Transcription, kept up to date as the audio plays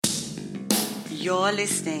You're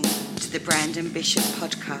listening to the Brandon Bishop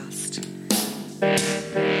Podcast.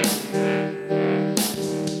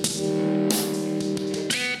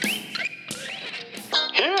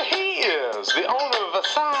 Here he is, the owner of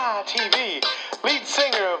Versailles TV, lead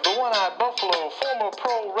singer of the One-Eyed Buffalo, former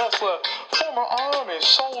pro wrestler, former Army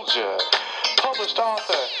soldier, published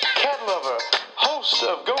author, cat lover, host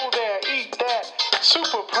of Go There, Eat That,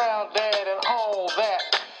 super proud dad, and all that,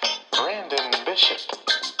 Brandon Bishop.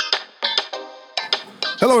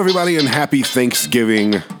 Hello, everybody, and happy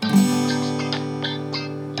Thanksgiving.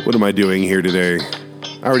 What am I doing here today?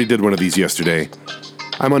 I already did one of these yesterday.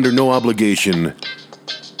 I'm under no obligation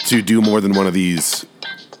to do more than one of these.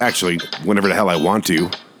 Actually, whenever the hell I want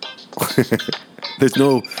to. There's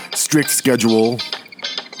no strict schedule.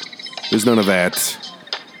 There's none of that.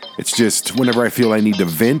 It's just whenever I feel I need to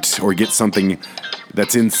vent or get something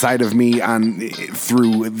that's inside of me on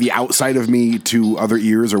through the outside of me to other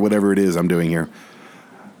ears or whatever it is I'm doing here.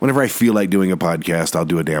 Whenever I feel like doing a podcast, I'll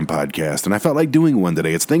do a damn podcast. And I felt like doing one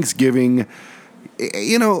today. It's Thanksgiving.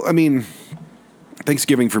 You know, I mean,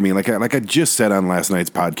 Thanksgiving for me, like I just said on last night's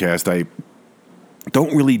podcast, I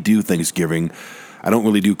don't really do Thanksgiving. I don't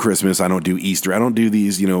really do Christmas. I don't do Easter. I don't do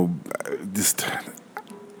these, you know, just,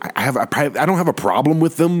 I don't have a problem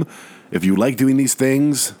with them. If you like doing these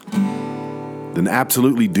things, then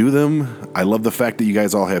absolutely do them. I love the fact that you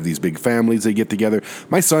guys all have these big families that get together.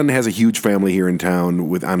 My son has a huge family here in town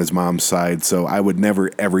on his mom's side, so I would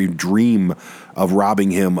never, ever dream of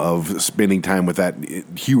robbing him of spending time with that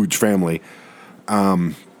huge family.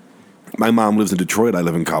 My mom lives in Detroit. I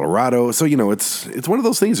live in Colorado. So, you know, it's one of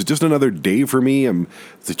those things. It's just another day for me.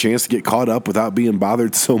 It's a chance to get caught up without being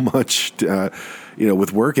bothered so much,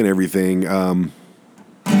 with work and everything.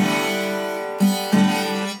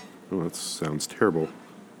 Oh, that sounds terrible.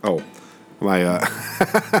 Oh, my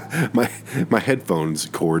my headphones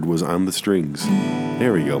cord was on the strings.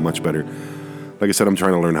 There we go, much better. Like I said, I'm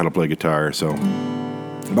trying to learn how to play guitar, so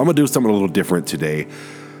I'm going to do something a little different today.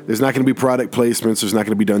 There's not going to be product placements. There's not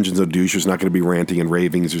going to be Dungeons of Douche. There's not going to be ranting and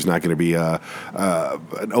ravings. There's not going to be an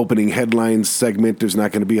opening headlines segment. There's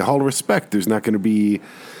not going to be a Hall of Respect. There's not going to be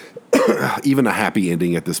even a happy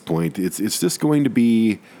ending at this point. It's just going to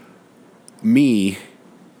be me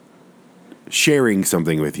sharing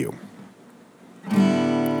something with you.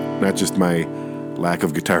 Not just my lack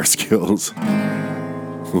of guitar skills.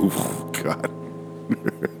 Oh, God.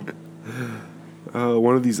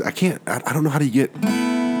 One of these, I don't know how to get...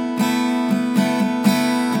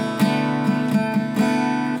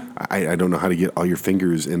 I don't know how to get all your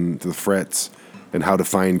fingers into the frets and how to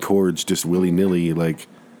find chords just willy-nilly. Like,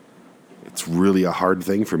 it's really a hard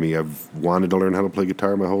thing for me. I've wanted to learn how to play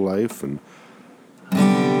guitar my whole life, and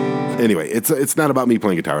anyway, it's not about me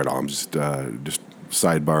playing guitar at all. I'm just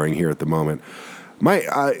sidebarring here at the moment.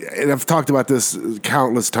 And I've talked about this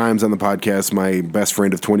countless times on the podcast. My best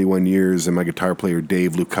friend of 21 years and my guitar player,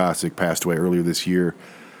 Dave Lukasik, passed away earlier this year.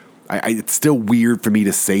 It's still weird for me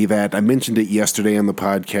to say that. I mentioned it yesterday on the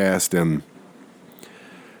podcast, and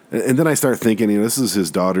then I start thinking, this is his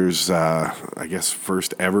daughter's,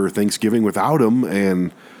 first ever Thanksgiving without him,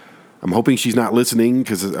 and I'm hoping she's not listening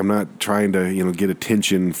because I'm not trying to, get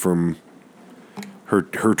attention from her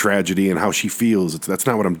tragedy and how she feels. That's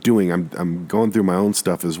not what I'm doing. I'm going through my own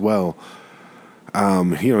stuff as well.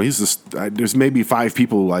 He's just, there's maybe 5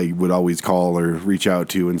 people I would always call or reach out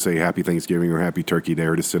to and say Happy Thanksgiving or Happy Turkey Day,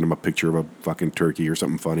 or to send him a picture of a fucking turkey or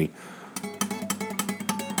something funny.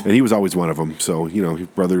 And he was always one of them. So,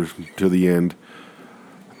 brother to the end.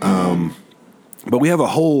 But we have a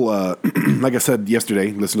whole, like I said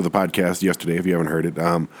yesterday, listen to the podcast yesterday if you haven't heard it.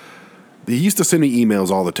 He used to send me emails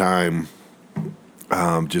all the time,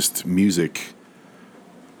 just music.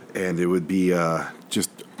 And it would be just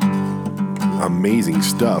amazing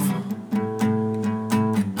stuff.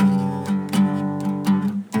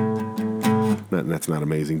 That's not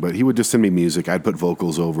amazing, but he would just send me music. I'd put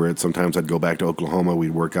vocals over it. Sometimes I'd go back to Oklahoma.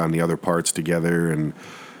 We'd work on the other parts together, and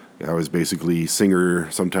I was basically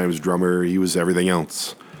singer, sometimes drummer. He was everything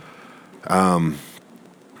else. And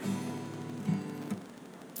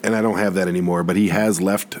I don't have that anymore, but he has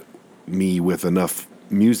left me with enough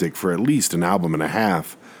music for at least an album and a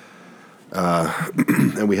half.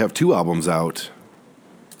 And we have 2 albums out.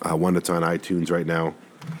 One that's on iTunes right now.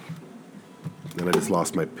 And I just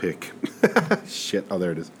lost my pick. Shit. Oh,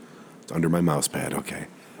 there it is. It's under my mouse pad. Okay.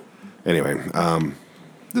 Anyway,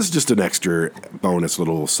 this is just an extra bonus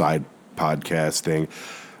little side podcast thing.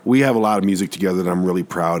 We have a lot of music together that I'm really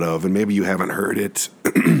proud of, and maybe you haven't heard it.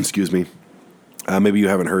 Excuse me. Maybe you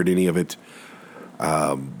haven't heard any of it.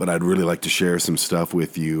 But I'd really like to share some stuff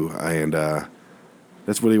with you. And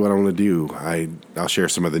that's really what I want to do. I'll share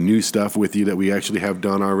some of the new stuff with you that we actually have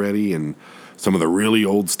done already, and some of the really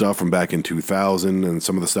old stuff from back in 2000, and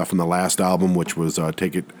some of the stuff from the last album, which was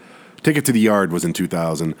Take It to the Yard was in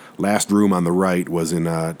 2000. Last Room on the Right was in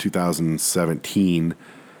 2017,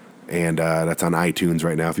 and that's on iTunes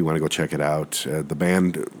right now if you want to go check it out. The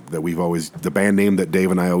band name that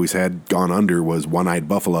Dave and I always had gone under was One Eyed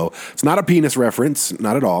Buffalo. It's not a penis reference,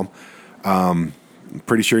 not at all. I'm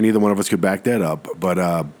pretty sure neither one of us could back that up, but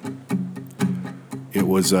it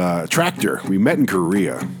was Tractor. We met in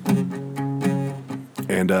Korea.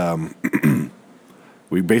 And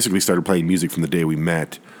we basically started playing music from the day we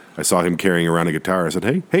met. I saw him carrying around a guitar. I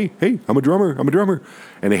said, hey, I'm a drummer.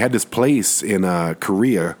 And they had this place in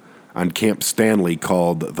Korea on Camp Stanley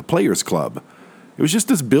called the Players Club. It was just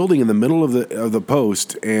this building in the middle of the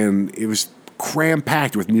post, and it was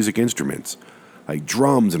cram-packed with music instruments, like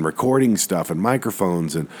drums and recording stuff and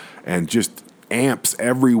microphones and just amps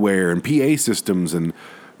everywhere and PA systems. And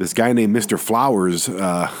this guy named Mr. Flowers,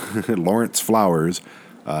 Lawrence Flowers,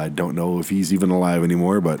 I don't know if he's even alive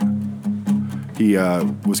anymore, but he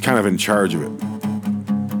was kind of in charge of it.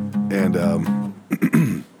 And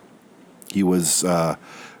he was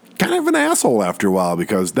kind of an asshole after a while,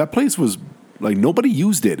 because that place was, like, nobody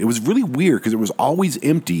used it. It was really weird because it was always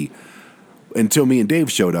empty until me and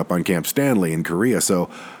Dave showed up on Camp Stanley in Korea. So,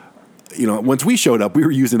 once we showed up, we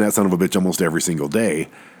were using that son of a bitch almost every single day.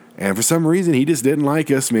 And for some reason, he just didn't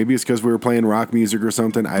like us. Maybe it's because we were playing rock music or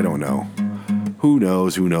something. I don't know. Who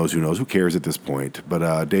knows? Who cares at this point?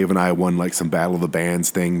 But Dave and I won like some Battle of the Bands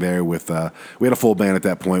thing there with, we had a full band at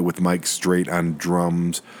that point with Mike Straight on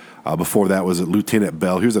drums. Before that was Lieutenant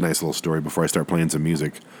Bell. Here's a nice little story before I start playing some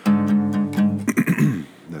music.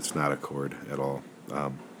 That's not a chord at all.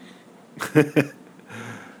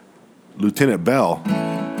 Lieutenant Bell.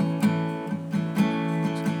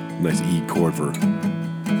 Nice E chord for...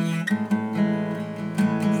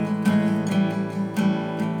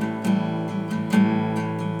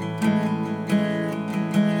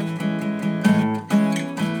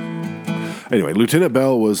 Anyway, Lieutenant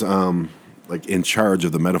Bell was in charge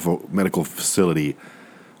of the medical facility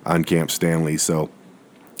on Camp Stanley.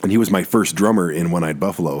 And he was my first drummer in One Eyed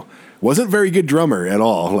Buffalo. Wasn't a very good drummer at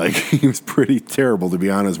all. Like, he was pretty terrible, to be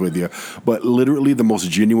honest with you. But literally the most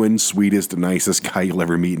genuine, sweetest, nicest guy you'll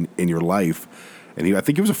ever meet in your life. And I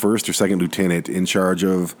think he was a first or second lieutenant in charge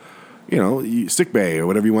of, sick bay or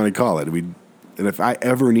whatever you want to call it. And if I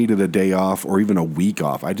ever needed a day off or even a week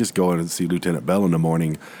off, I'd just go in and see Lieutenant Bell in the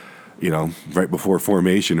morning, right before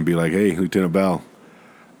formation, and be like, hey, Lieutenant Bell,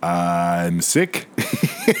 I'm sick.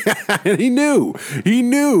 And he knew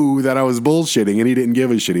that I was bullshitting, and he didn't give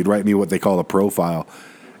a shit. He'd write me what they call a profile.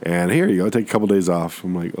 And here you go, take a couple days off.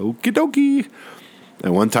 I'm like, okie dokie.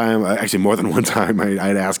 And one time, actually more than one time,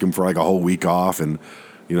 I'd ask him for like a whole week off, and,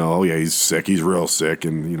 oh yeah, he's sick. He's real sick.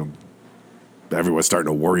 And, everyone's starting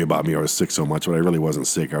to worry about me. I was sick so much, but I really wasn't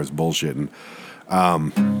sick. I was bullshitting.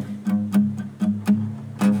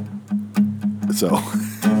 So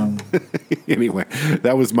anyway,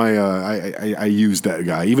 that was my, I used that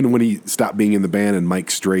guy. Even when he stopped being in the band, and Mike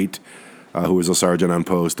Straight, who was a sergeant on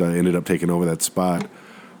post, ended up taking over that spot.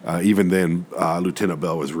 Even then, Lieutenant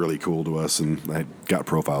Bell was really cool to us, and I got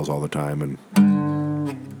profiles all the time. And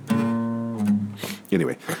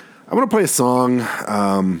anyway, I want to play a song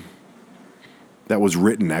that was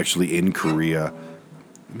written actually in Korea.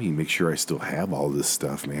 Let me make sure I still have all this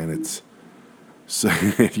stuff, man. So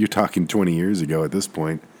you're talking 20 years ago at this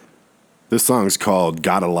point. This song's called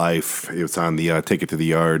Got a Life. It's on the Take It to the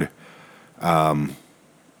Yard album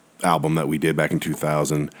that we did back in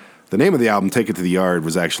 2000. The name of the album, Take It to the Yard,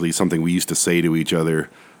 was actually something we used to say to each other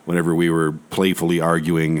whenever we were playfully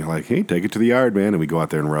arguing, like, hey, take it to the yard, man, and we go out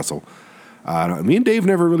there and wrestle. Me and Dave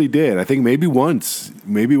never really did. I think maybe once,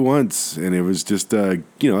 and it was just, us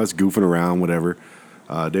goofing around, whatever.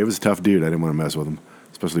 Dave was a tough dude. I didn't want to mess with him,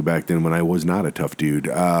 especially back then when I was not a tough dude.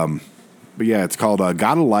 But yeah, it's called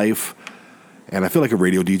Got a Life, and I feel like a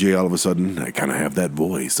radio DJ all of a sudden. I kind of have that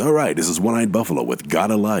voice. All right, this is One Eyed Buffalo with Got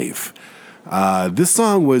a Life. This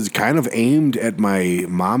song was kind of aimed at my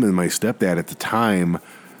mom and my stepdad at the time.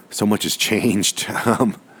 So much has changed.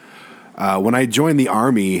 When I joined the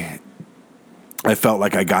Army, I felt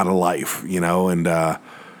like I got a life, and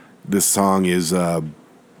this song is a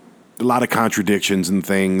lot of contradictions and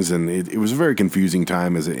things, and it was a very confusing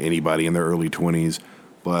time as anybody in their early 20s,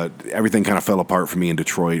 but everything kind of fell apart for me in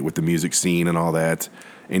Detroit with the music scene and all that.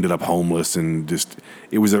 Ended up homeless, and just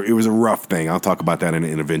it was a rough thing. I'll talk about that in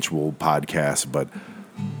an eventual podcast, but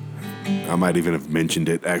I might even have mentioned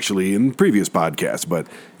it actually in previous podcasts. But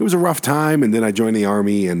it was a rough time, and then I joined the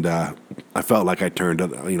Army, and I felt like I turned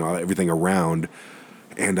everything around.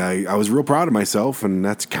 And I was real proud of myself, and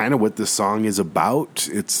that's kind of what this song is about.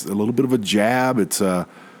 It's a little bit of a jab. It's a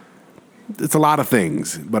lot of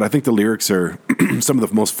things, but I think the lyrics are some of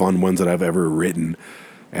the most fun ones that I've ever written,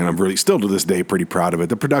 and I'm really still to this day pretty proud of it.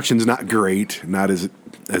 The production's not great, not as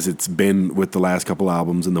it's been with the last couple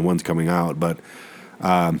albums and the ones coming out, but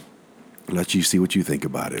let you see what you think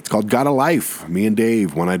about it. It's called Got a Life. Me and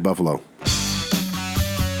Dave, One-Eyed Buffalo.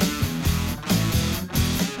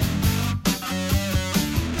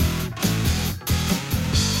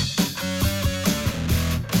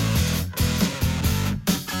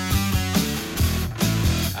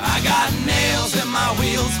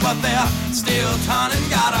 Wheels, but they're still turning.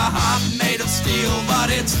 Got a heart made of steel, but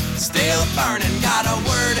it's still burning. Got a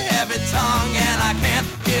word heavy tongue, and I can't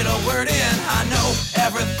get a word in. I know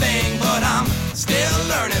everything, but I'm still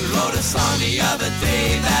learning. Wrote a song the other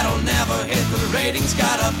day that'll never hit the ratings.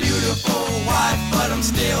 Got a beautiful wife, but I'm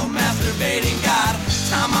still masturbating. Got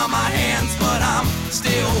time on my hands, but I'm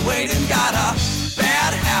still waiting. Got a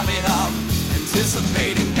bad habit of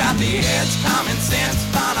anticipating. Got the edge, common sense,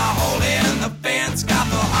 found a hole in the fence. Got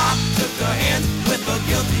the heart, took the hint with a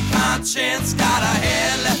guilty conscience. Got a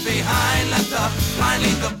head left behind, let the blind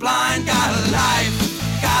lead the blind. Got a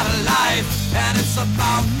life, and it's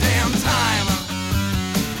about damn time.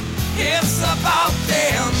 It's about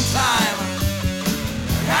damn time,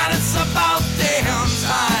 and it's about damn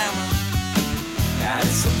time, and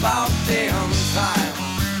it's about damn time.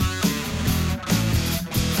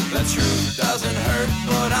 The truth doesn't hurt,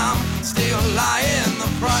 but I'm still lying.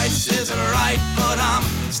 The price isn't right, but I'm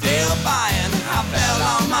still buying. I fell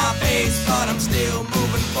on my face, but I'm still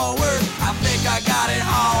moving forward. I think I got it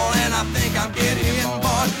all, and I think I'm getting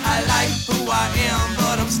bored. I like who I am,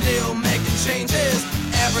 but I'm still making changes.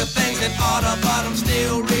 Everything's in order, but I'm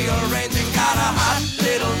still rearranging. Got a hot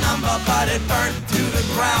little number, but it burnt to the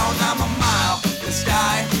ground. I'm a mile in the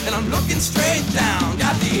sky, and I'm looking straight down.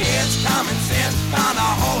 Got the edge, common sense, found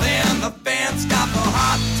a hole in the fence. Got the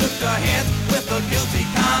heart, took the hint with a guilty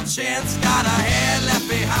conscience. Got a head left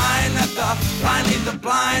behind, let the blind lead the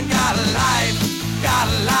blind. Got a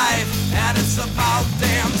life, and it's about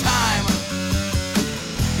damn time.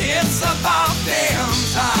 It's about damn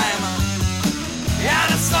time,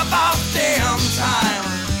 and it's about damn time,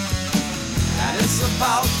 and it's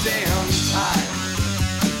about damn time.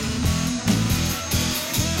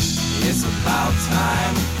 It's about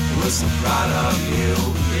time, we're so proud of you.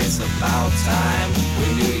 It's about time, we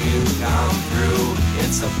knew you'd come through.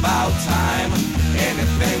 It's about time,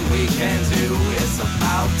 anything we can do. It's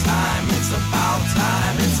about time, it's about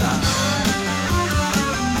time, it's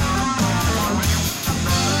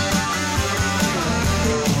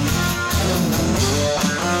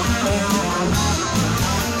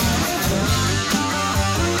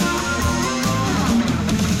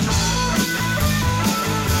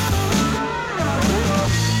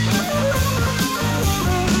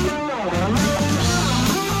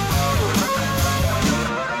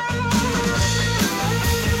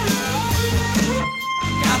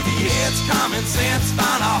common sense,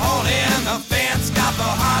 found a hole in the fence. Got the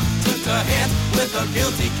heart, took the hint with a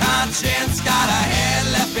guilty conscience. Got a head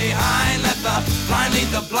left behind, let the blind lead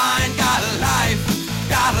the blind. Got a life,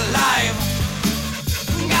 got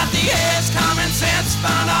the edge, common sense,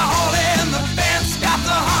 found a hole in the fence. Got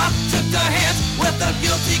the heart, took the hint with a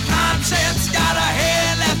guilty conscience. Got a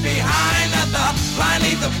head left behind, let the blind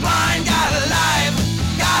lead the blind. Got a life,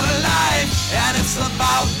 and it's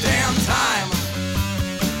about damn time.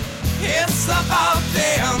 It's about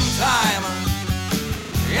damn time,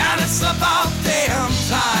 and it's about damn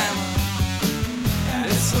time, and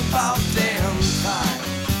it's about damn time.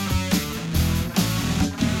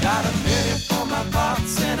 Got a penny for my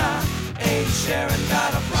thoughts and I ain't sharing.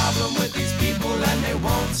 Got a problem with these people and they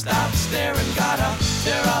won't stop staring. Got a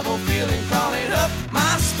terrible feeling crawling up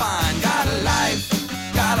my spine. Got a life,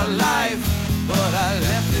 but I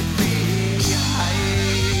left it behind.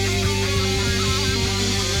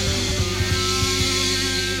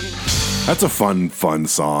 That's a fun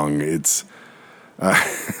song. It's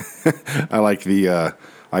I like the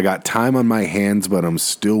I got time on my hands, but I'm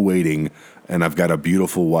still waiting, and I've got a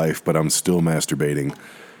beautiful wife, but I'm still masturbating.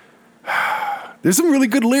 There's some really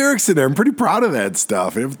good lyrics in there. I'm pretty proud of that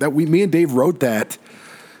stuff. Me and Dave wrote that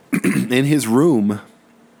in his room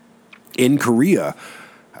in Korea,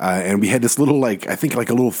 and we had this little I think a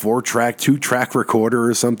little 4-track, 2-track recorder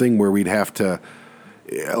or something where we'd have to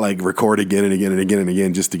record again and again and again and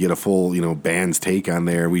again just to get a full, band's take on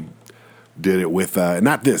there. We did it with,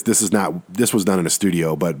 not this. This was done in a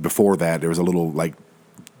studio, but before that, there was a little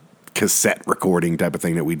cassette recording type of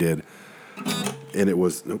thing that we did. And it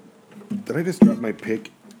was, nope. Did I just drop my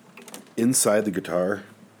pick? inside the guitar.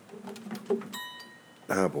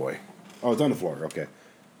 Oh, boy. Oh, it's on the floor. Okay.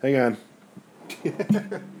 Hang on.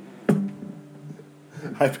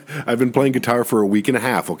 I've been playing guitar for a week and a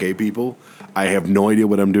half, okay, people? I have no idea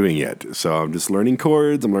what I'm doing yet. So I'm just learning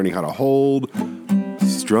chords. I'm learning how to hold,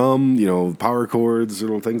 strum, power chords,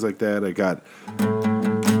 little things like that. I got...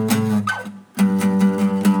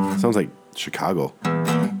 Sounds like Chicago.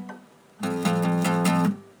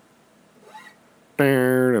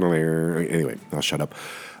 Anyway, I'll shut up.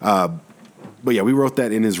 But yeah, we wrote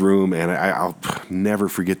that in his room, and I'll never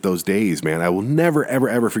forget those days, man. I will never, ever,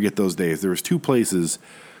 ever forget those days. There was two places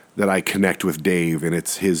that I connect with Dave, and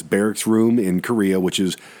it's his barracks room in Korea, which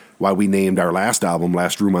is why we named our last album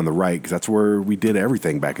Last Room on the Right, because that's where we did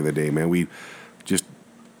everything back in the day, man. We just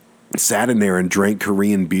sat in there and drank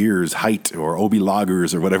Korean beers, Height or Obi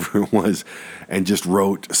Lagers or whatever it was, and just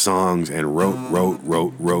wrote songs and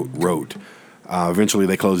wrote. Eventually,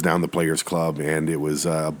 they closed down the Players Club, and it was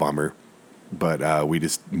a bummer. But we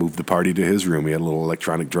just moved the party to his room. We had a little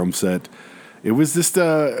electronic drum set. It was just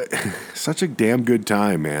such a damn good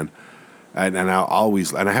time, man. And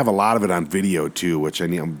I have a lot of it on video too. Which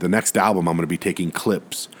the next album I'm going to be taking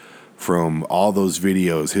clips from all those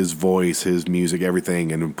videos, his voice, his music,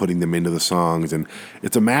 everything, and putting them into the songs. And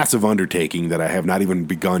it's a massive undertaking that I have not even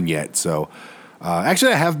begun yet. So.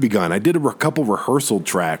 Actually, I have begun. I did a couple rehearsal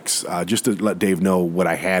tracks just to let Dave know what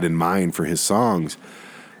I had in mind for his songs.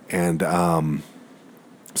 And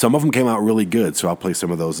some of them came out really good, so I'll play some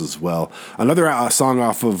of those as well. Another song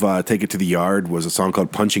off of Take It to the Yard was a song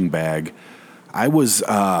called Punching Bag. I was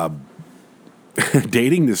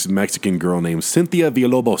dating this Mexican girl named Cynthia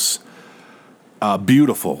Villalobos.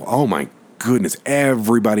 Beautiful. Oh, my goodness.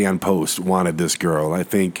 Everybody on Post wanted this girl. I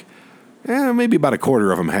think... maybe about a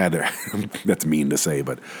quarter of them had her. That's mean to say,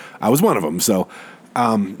 but I was one of them. So,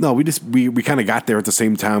 no, we kind of got there at the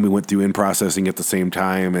same time. We went through in processing at the same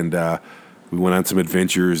time, and we went on some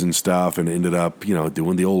adventures and stuff, and ended up,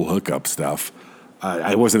 doing the old hookup stuff.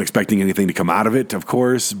 I wasn't expecting anything to come out of it, of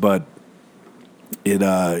course, but it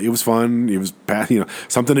was fun. It was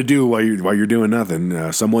something to do while you're doing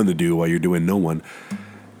nothing, someone to do while you're doing no one.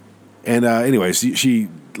 And anyway, she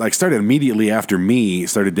started immediately after me,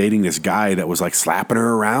 started dating this guy that was slapping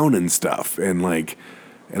her around and stuff. And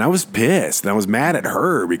I was pissed. And I was mad at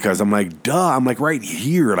her because I'm like, duh, I'm right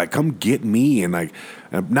here. Come get me. And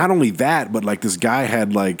not only that, but this guy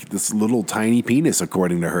had this little tiny penis,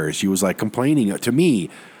 according to her. She was complaining to me.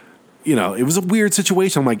 It was a weird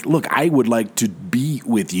situation. I'm like, look, I would like to be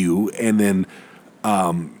with you. And then,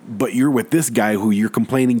 but you're with this guy who you're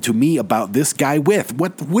complaining to me about this guy with.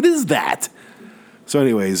 What is that? So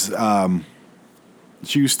anyways,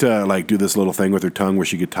 she used to do this little thing with her tongue where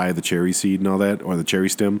she could tie the cherry seed and all that, or the cherry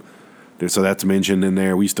stem. So that's mentioned in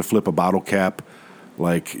there. We used to flip a bottle cap.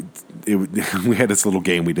 We had this little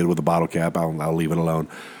game we did with a bottle cap. I'll leave it alone.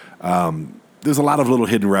 There's a lot of little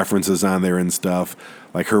hidden references on there and stuff.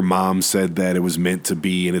 Her mom said that it was meant to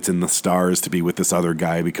be, and it's in the stars to be with this other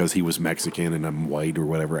guy because he was Mexican and I'm white or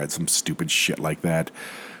whatever. I had some stupid shit like that.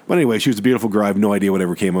 But anyway, she was a beautiful girl. I have no idea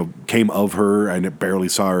whatever came of her. I barely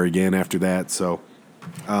saw her again after that. So,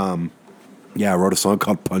 yeah, I wrote a song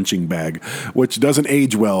called Punching Bag, which doesn't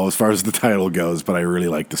age well as far as the title goes, but I really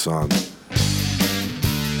like the song.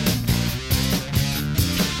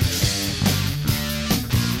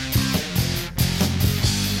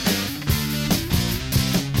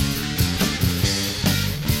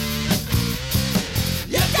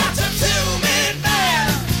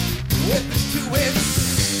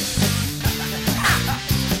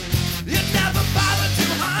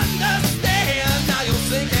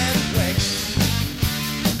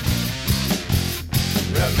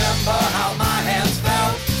 Remember how my hands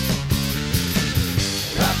felt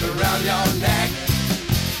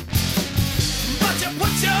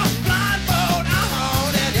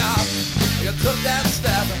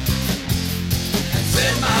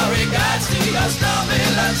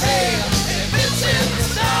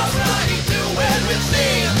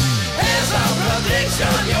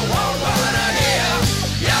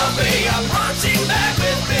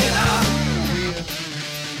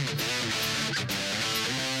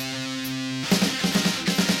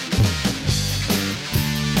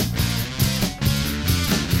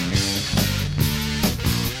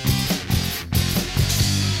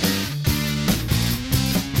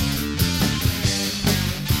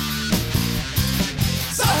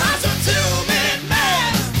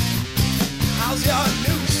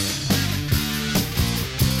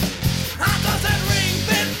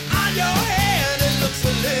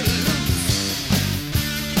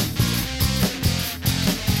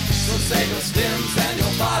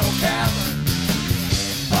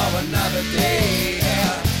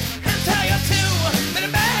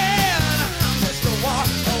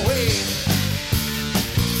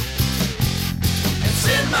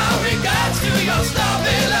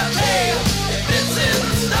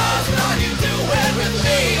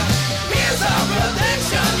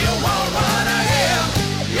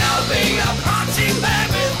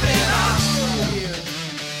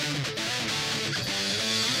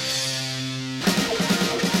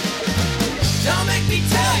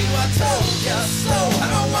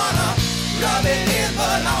man,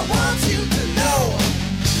 but I want you to know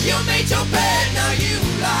you made your bed, now you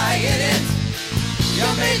lie in it. You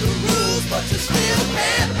made the rules, but you still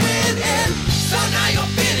can't win in. So now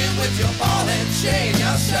you're fitting with your ball and chain.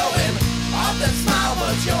 You're showing off that smile,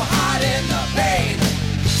 but you're hiding the pain.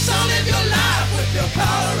 So live your life with your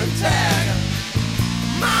collar and tag,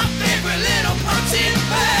 my favorite little punching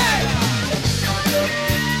bag.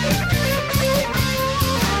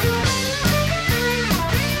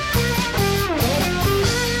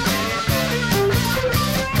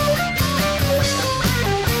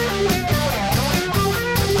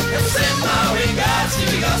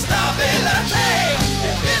 We gon' stop it like hey.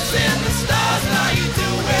 If it's in the stars, now you do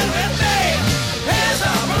it with me. Here's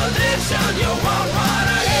our prediction, you won't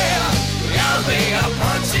wanna hear. You'll be a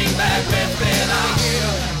punching bag within a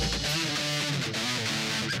year.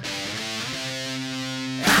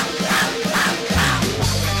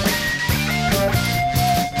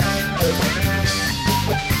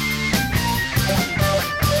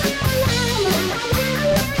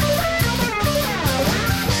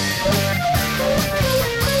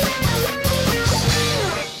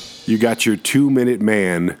 You got your 2-minute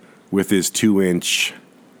man with his 2-inch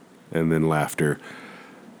and then laughter.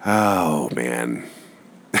 Oh, man.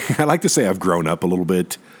 I like to say I've grown up a little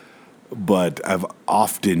bit, but I've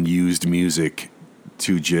often used music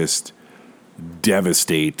to just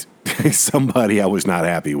devastate somebody I was not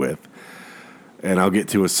happy with. And I'll get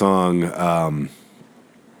to a song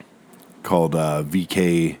called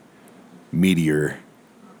VK Meteor.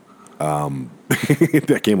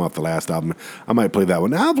 That came off the last album. I might play that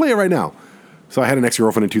one. I'll play it right now. So I had an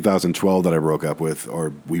ex-girlfriend in 2012 that I broke up with,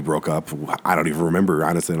 or we broke up. I don't even remember.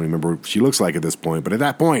 Honestly, I don't even remember what she looks like at this point. But at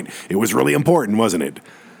that point, it was really important, wasn't it?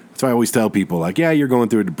 That's why I always tell people, like, yeah, you're going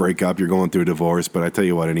through a breakup, you're going through a divorce, but I tell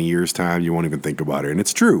you what, in a year's time, you won't even think about her. And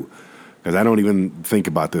it's true, because I don't even think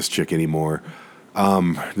about this chick anymore.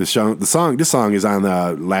 This song is on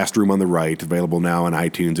the Last Room on the Right, available now on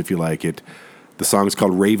iTunes if you like it. The song is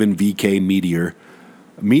called Raven VK Meteor.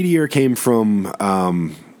 Meteor came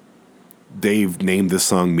from, Dave named this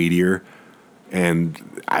song Meteor,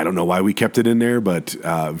 and I don't know why we kept it in there, but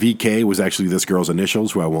VK was actually this girl's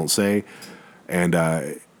initials, who I won't say, and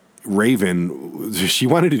Raven, she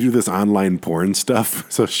wanted to do this online porn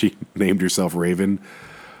stuff, so she named herself Raven.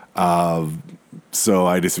 So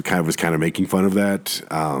I just was kind of making fun of that.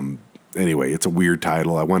 Anyway, it's a weird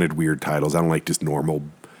title. I wanted weird titles. I don't like just normal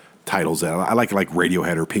titles. I like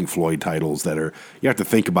Radiohead or Pink Floyd titles that are, you have to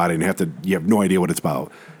think about it and you have no idea what it's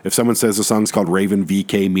about. If someone says the song's called Raven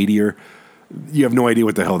VK Meteor, you have no idea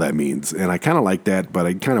what the hell that means. And I kind of like that, but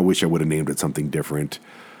I kind of wish I would have named it something different.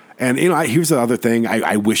 And, here's the other thing.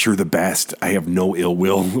 I wish her the best. I have no ill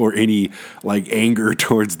will or any, anger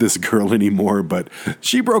towards this girl anymore, but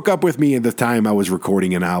she broke up with me at the time I was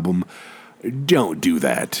recording an album. Don't do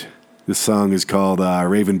that. This song is called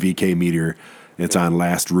Raven VK Meteor. It's on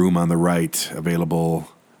Last Room on the Right, available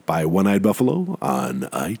by One-Eyed Buffalo on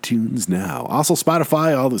iTunes now. Also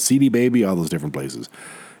Spotify, all the CD Baby, all those different places.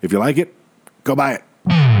 If you like it, go buy it.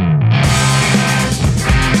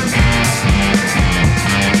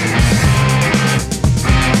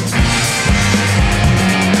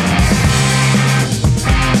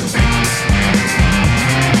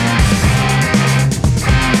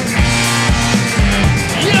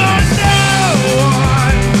 You're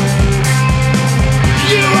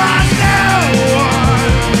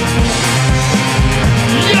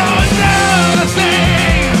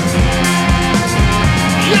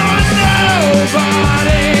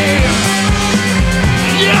nobody.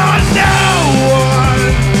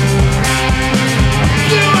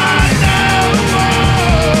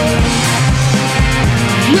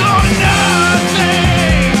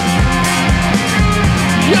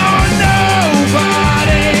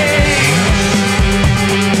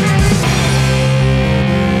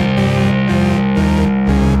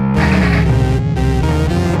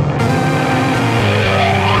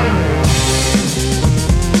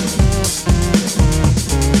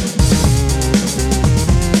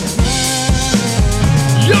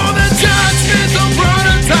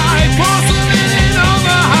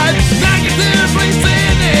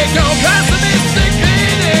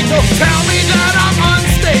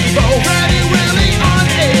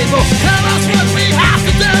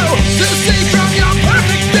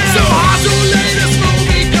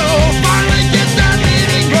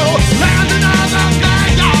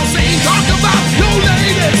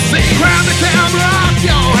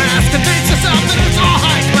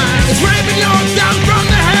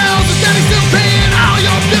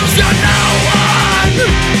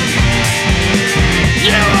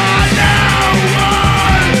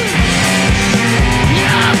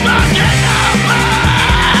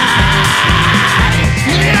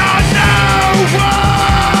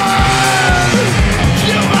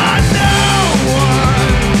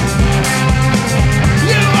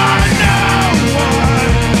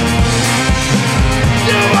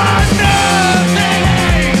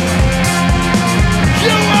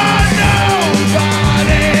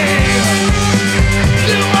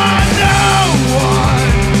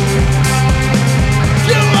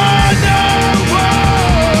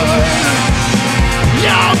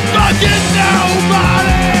 fucking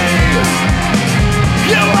nobody.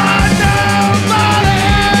 You are nobody.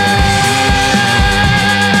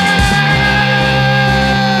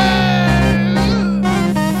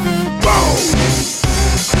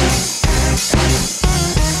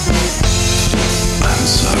 I'm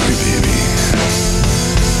sorry, baby.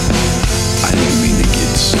 I didn't mean to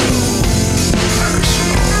get so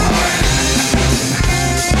personal.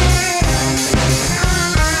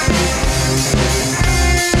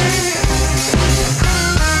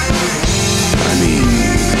 I mean,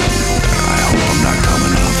 I hope I'm not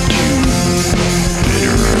coming off too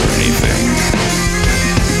bitter or anything.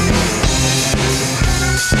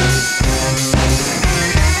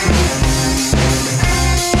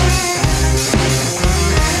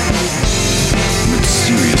 But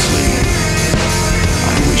seriously,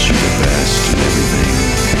 I wish you the best in everything.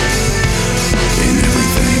 In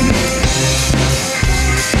everything.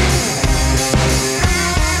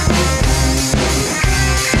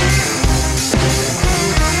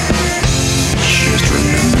 Just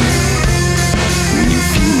remember, when you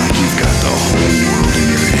feel like you've got the whole world in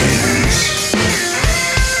your hands,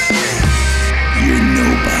 you're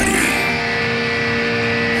nobody.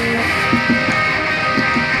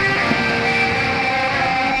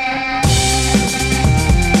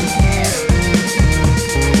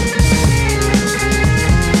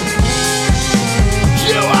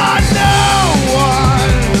 You are no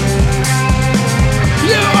one.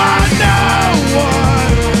 You are no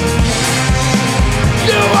one.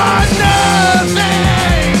 You are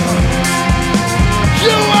nothing.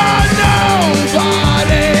 You are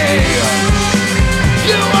nobody.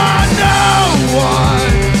 You are no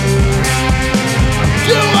one.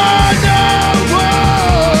 You are no one.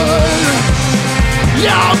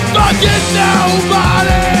 You're fucking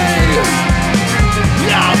nobody.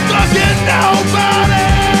 You're fucking nobody.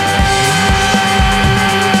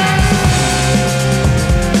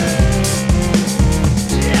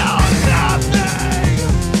 You're nothing.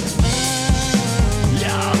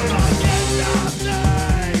 You're fucking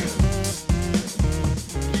nothing.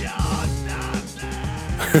 You're nothing.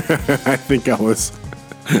 I think I was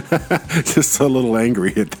just a little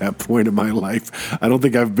angry at that point in my life. I don't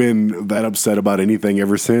think I've been that upset about anything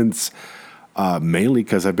ever since. Mainly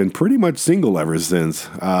because I've been pretty much single ever since.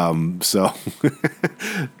 So,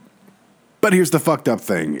 but here's the fucked up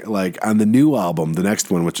thing. Like on the new album, the next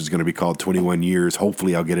one, which is going to be called 21 Years.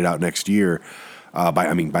 Hopefully, I'll get it out next year.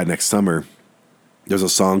 By next summer. There's a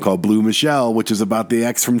song called Blue Michelle, which is about the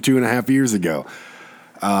ex from 2.5 years ago.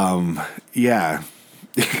 Yeah.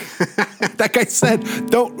 That guy said,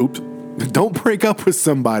 don't break up with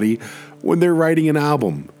somebody when they're writing an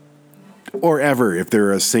album. Or ever, if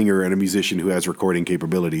they're a singer and a musician who has recording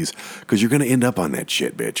capabilities, because you're going to end up on that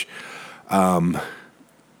shit, bitch.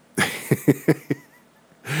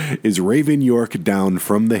 Is Raven York down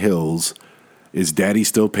from the hills? Is Daddy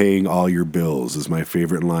still paying all your bills? Is my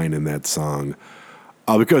favorite line in that song.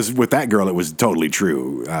 Because with that girl, it was totally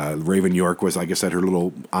true. Raven York was, like I said, her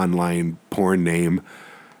little online porn name.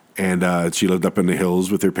 And she lived up in the hills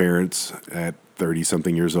with her parents at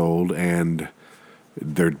 30-something years old. And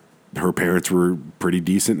her parents were pretty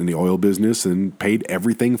decent in the oil business and paid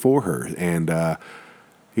everything for her. And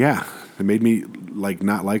yeah, it made me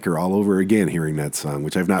not like her all over again hearing that song,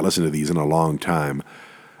 which I've not listened to these in a long time.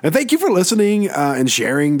 And thank you for listening and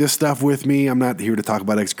sharing this stuff with me. I'm not here to talk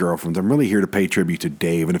about ex-girlfriends. I'm really here to pay tribute to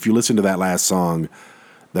Dave. And if you listen to that last song,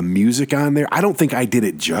 the music on there, I don't think I did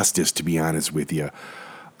it justice, to be honest with you.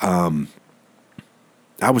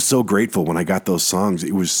 I was so grateful when I got those songs.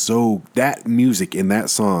 It was that music in that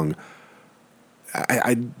song,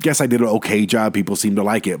 I guess I did an okay job. People seem to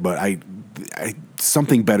like it, but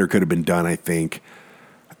something better could have been done, I think.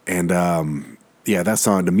 And yeah, that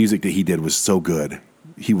song, the music that he did was so good.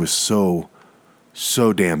 He was so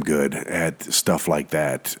damn good at stuff like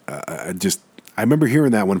that. I remember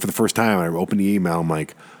hearing that one for the first time. I opened the email. I'm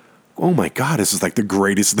like, oh my God, this is like the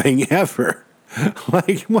greatest thing ever.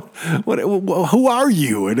 Like, what, who are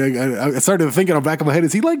you? And I started thinking on the back of my head,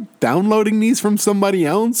 is he downloading these from somebody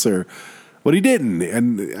else? Or, but he didn't.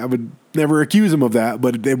 And I would never accuse him of that,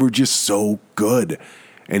 but they were just so good.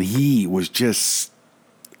 And he was just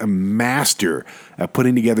a master at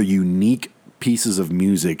putting together unique pieces of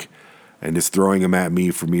music and just throwing them at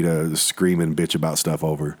me for me to scream and bitch about stuff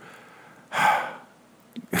over.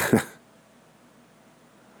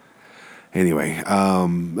 Anyway,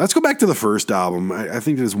 let's go back to the first album. I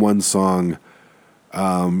think there's one song,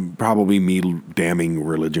 probably me damning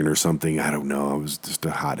religion or something. I don't know. I was just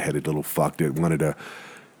a hot-headed little fuck that wanted to,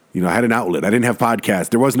 I had an outlet. I didn't have podcasts.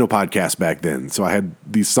 There was no podcast back then. So I had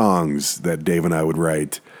these songs that Dave and I would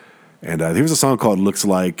write. And here's a song called Looks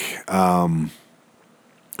Like.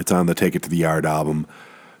 It's on the Take It to the Yard album.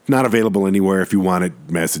 Not available anywhere. If you want it,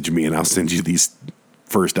 message me and I'll send you these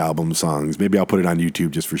first album songs. Maybe I'll put it on YouTube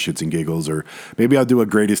just for shits and giggles, or maybe I'll do a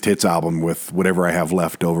greatest hits album with whatever I have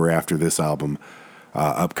left over after this album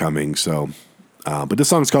upcoming. So, but this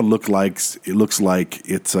song's called Look Like. It looks like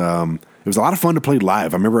it was a lot of fun to play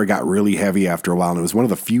live. I remember it got really heavy after a while, and it was one of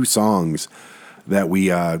the few songs that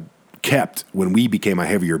we kept when we became a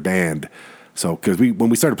heavier band. So, because when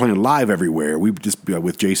we started playing live everywhere, we just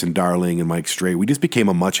with Jason Darling and Mike Strait, we just became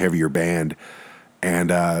a much heavier band.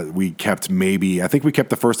 And we kept I think we kept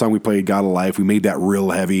the first song we played, God of Life. We made that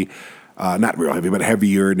real heavy, not real heavy, but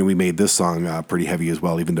heavier. And then we made this song pretty heavy as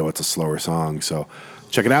well, even though it's a slower song. So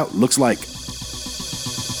check it out. Looks Like.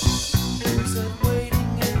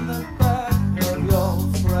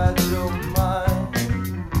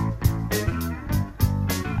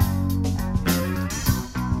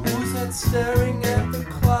 Staring at the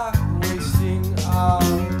clock, wasting our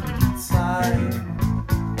time.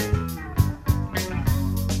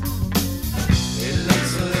 It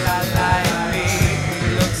looks a lot like me,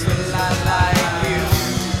 it looks a lot like you,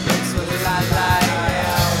 it looks a lot like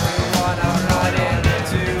everyone I run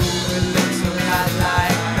into. It looks a lot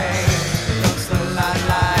like me, it looks a lot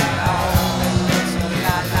like home, it looks a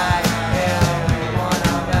lot like everyone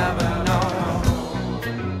I've ever known.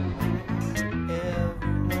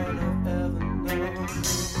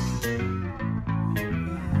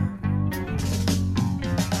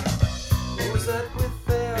 Who's that with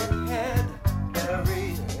their head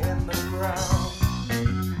buried in the ground?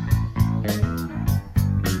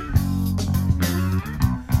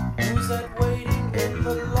 Who's that waiting in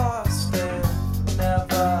the lost and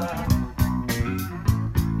never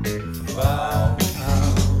found?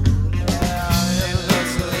 Yeah, it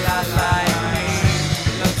looks a lot like me,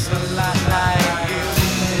 it looks a lot like you,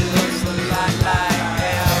 it looks a lot like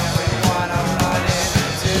everyone I run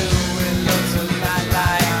into. It looks a lot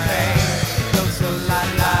like pain, it looks a lot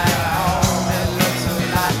like home, it looks a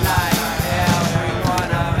lot like everyone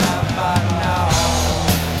I've ever known.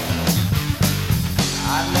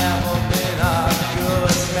 I've never been a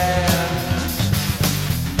good man,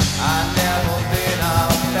 I've never been a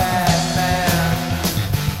bad man,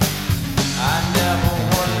 I never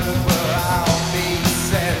wondered where I'll be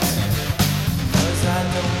sent, 'cause I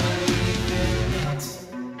don't believe in it,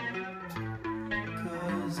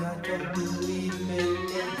 'cause I don't believe in it,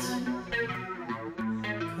 'cause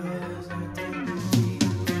I don't believe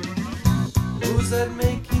in it. Who's that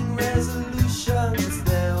making resolutions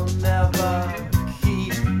they'll never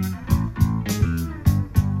keep?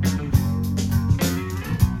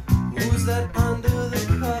 Who's that under the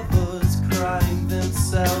covers crying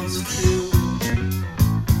themselves to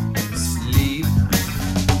sleep?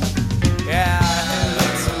 Yeah, it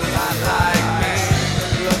looks a lot like me,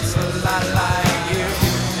 it looks a lot like you,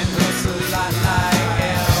 it looks a lot like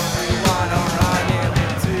everyone I run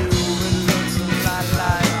into. It looks a lot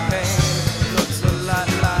like pain, it looks a lot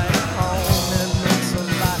like home, it looks a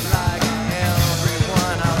lot like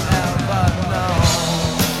everyone I've ever known.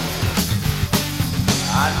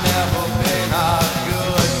 I've never been a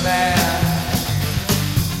good man,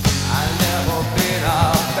 I've never been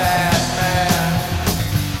a bad man,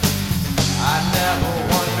 I never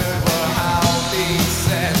wondered where I'll be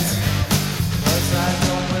sent, 'cause I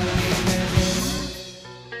don't believe in it,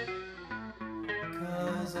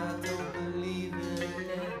 'cause I don't believe in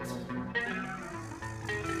it, 'cause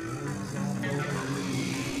I don't believe.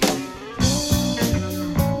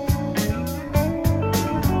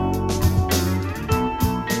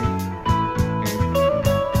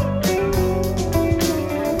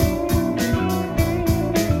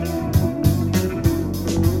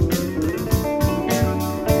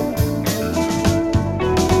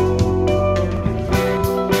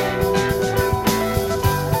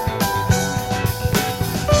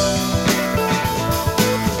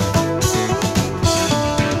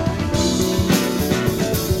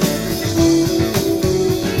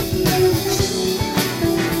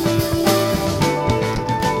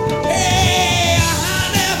 Hey, I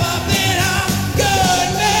never been a good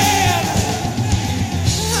man,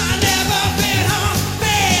 I never been a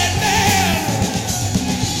bad man,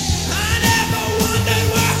 I never wondered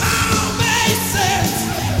where I'll be sent,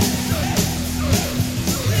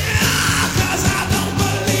 yeah, 'cause I don't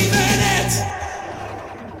believe in it.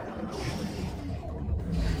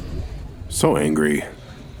 So angry.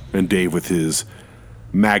 And Dave with his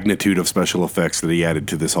magnitude of special effects that he added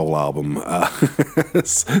to this whole album.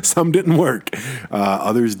 Some didn't work.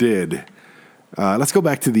 Others did. Let's go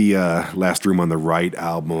back to the Last Room on the Right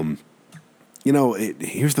album.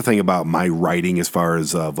 Here's the thing about my writing as far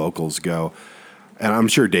as vocals go, and I'm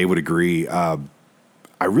sure Dave would agree.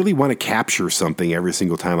 I really want to capture something every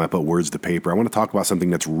single time I put words to paper. I want to talk about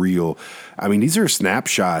something that's real. I mean, these are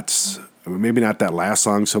snapshots. Maybe not that last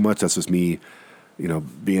song so much. That's just me,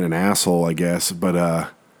 being an asshole, I guess.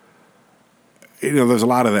 But, there's a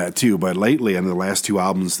lot of that too. But lately, on the last two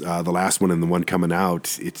albums, the last one and the one coming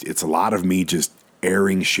out, it's a lot of me just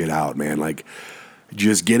airing shit out, man. Like,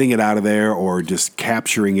 just getting it out of there or just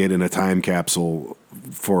capturing it in a time capsule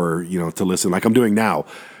for, to listen like I'm doing now.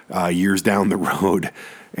 Years down the road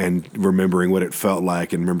and remembering what it felt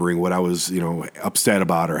like and remembering what I was, upset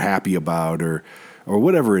about or happy about or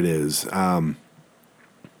whatever it is. I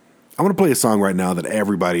want to play a song right now that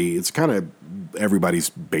it's kind of everybody's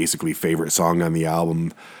basically favorite song on the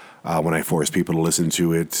album. When I force people to listen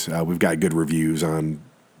to it, we've got good reviews on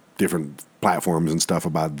different platforms and stuff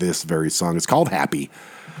about this very song. It's called Happy.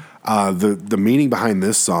 The meaning behind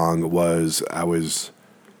this song was I was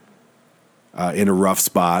in a rough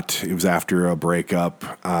spot. It was after a breakup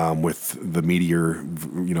with the Meteor,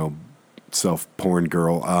 self-porn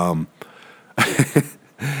girl,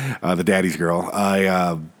 the daddy's girl.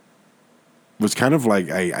 I was kind of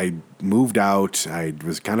like, I moved out. I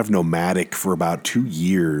was kind of nomadic for about 2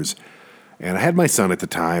 years. And I had my son at the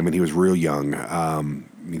time, and he was real young.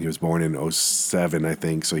 He was born in 2007, I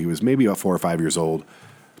think. So he was maybe about 4 or 5 years old.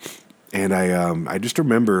 And I just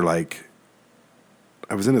remember, like,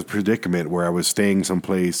 I was in a predicament where I was staying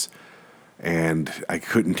someplace and I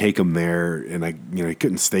couldn't take him there, and he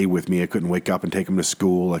couldn't stay with me. I couldn't wake up and take him to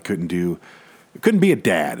school. I couldn't be a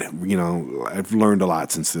dad. I've learned a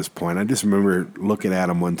lot since this point. I just remember looking at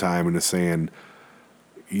him one time and just saying,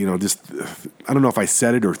 just, I don't know if I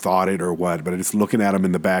said it or thought it or what, but I just looking at him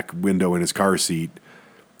in the back window in his car seat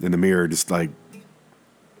in the mirror, just like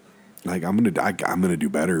I'm gonna do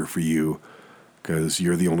better for you because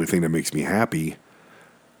you're the only thing that makes me happy.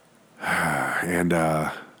 And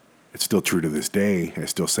it's still true to this day. I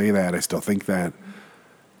still say that. I still think that.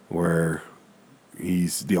 Where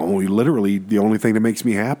he's literally the only thing that makes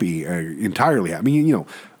me happy, entirely happy.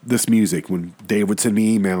 This music, when Dave would send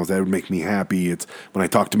me emails, that would make me happy. It's when I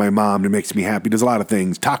talk to my mom, it makes me happy. There's a lot of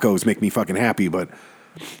things. Tacos make me fucking happy, but,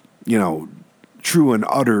 true and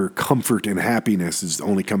utter comfort and happiness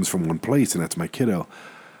only comes from one place, and that's my kiddo.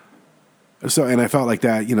 So, and I felt like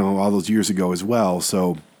that, all those years ago as well.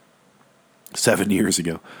 So, 7 years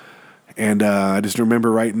ago. And I just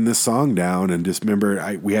remember writing this song down and just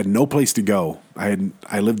remember we had no place to go. I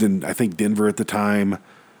lived in, I think, Denver at the time.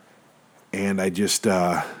 And I just,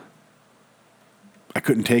 I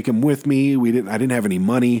couldn't take him with me. I didn't have any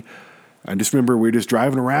money. I just remember we were just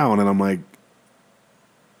driving around and I'm like,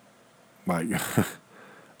 I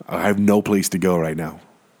have no place to go right now.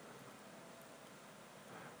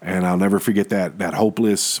 And I'll never forget that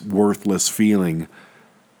hopeless, worthless feeling.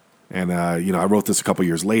 And, I wrote this a couple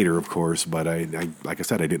years later, of course, but I like I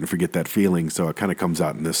said, I didn't forget that feeling. So it kind of comes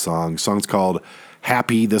out in this song. The song's called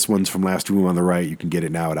Happy. This one's from Last Room on the Right. You can get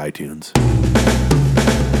it now at iTunes.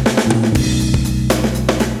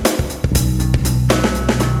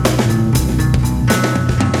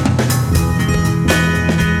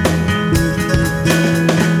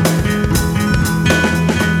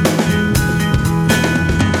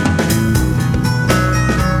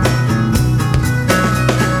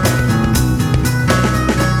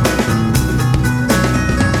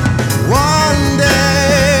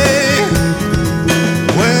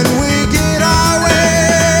 When we get our way,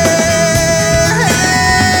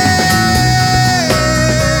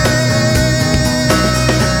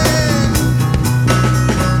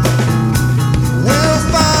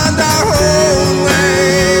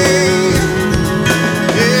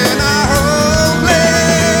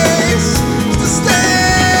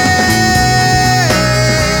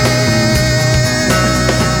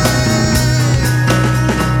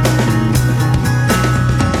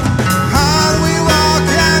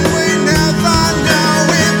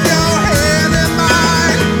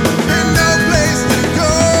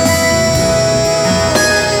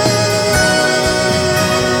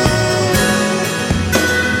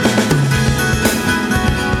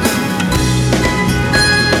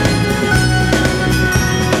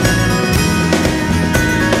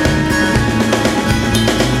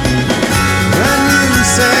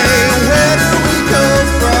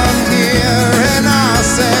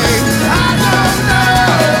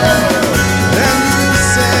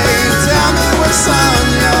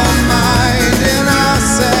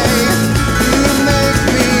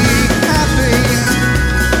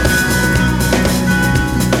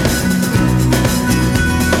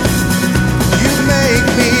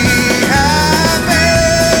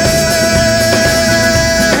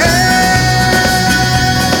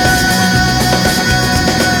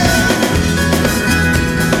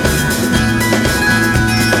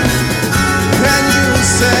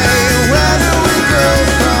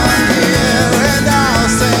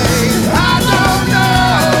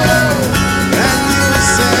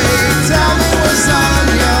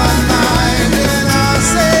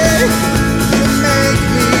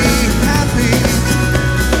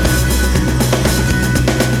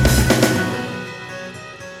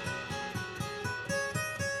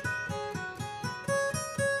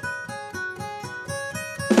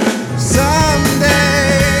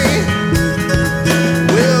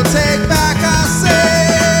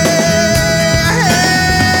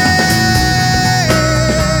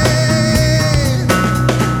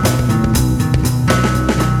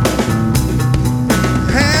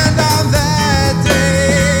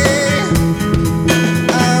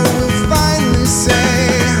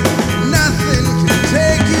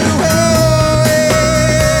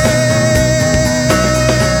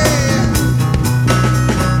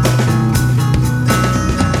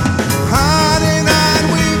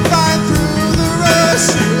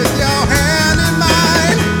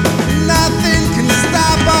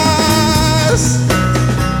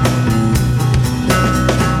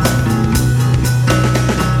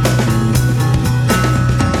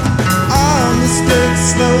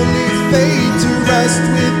 slowly fade to rust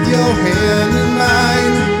with your hand in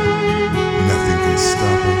mine. Nothing can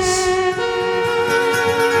stop us.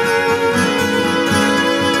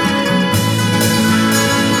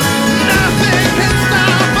 Nothing can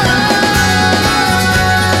stop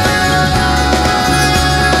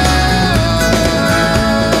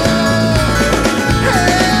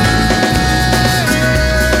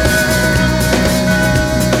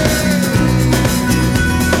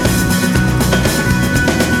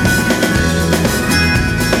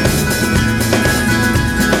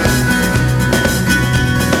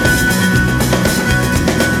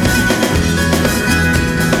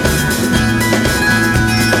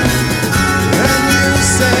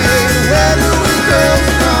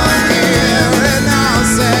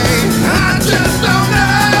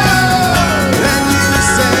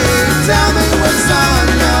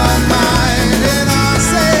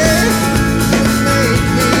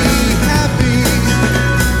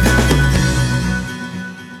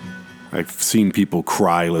seen people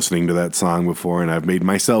cry listening to that song before, and I've made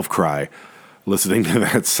myself cry listening to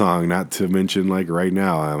that song, not to mention like right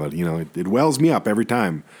now. It wells me up every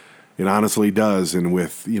time. It honestly does. And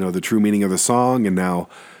with, the true meaning of the song, and now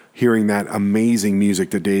hearing that amazing music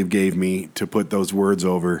that Dave gave me to put those words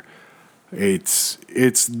over,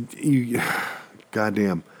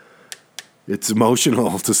 goddamn, it's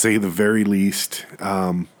emotional to say the very least.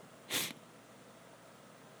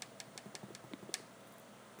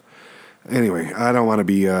 Anyway, I don't want to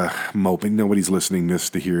be moping. Nobody's listening to this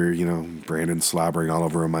to hear, Brandon slobbering all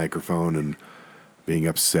over a microphone and being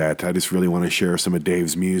upset. I just really want to share some of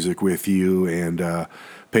Dave's music with you and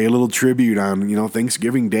pay a little tribute on,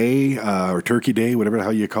 Thanksgiving Day or Turkey Day, whatever the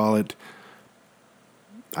hell you call it.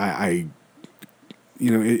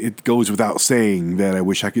 It goes without saying that I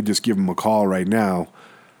wish I could just give him a call right now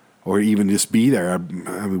or even just be there. I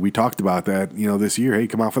mean, we talked about that, this year. Hey,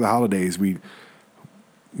 come out for the holidays.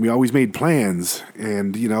 We always made plans,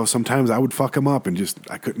 and, sometimes I would fuck them up and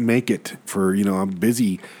I couldn't make it for, I'm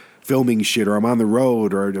busy filming shit, or I'm on the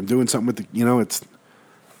road, or I'm doing something with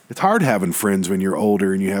it's hard having friends when you're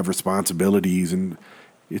older and you have responsibilities, and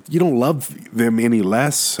you don't love them any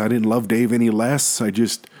less. I didn't love Dave any less. I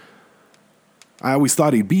always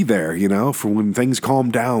thought he'd be there, for when things calm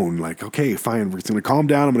down, like, okay, fine, we're going to calm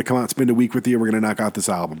down. I'm going to come out and spend a week with you. We're going to knock out this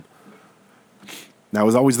album. That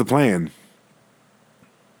was always the plan.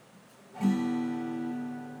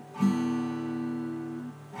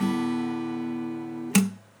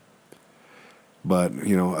 But,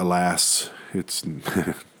 alas, it's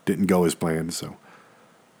didn't go as planned, so.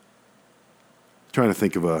 Trying to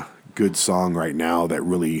think of a good song right now that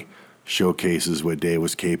really showcases what Dave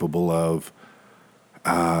was capable of.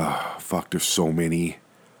 There's so many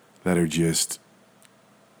that are just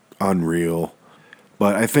unreal.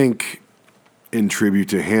 But I think in tribute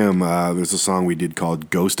to him, there's a song we did called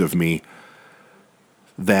Ghost of Me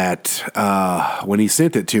that when he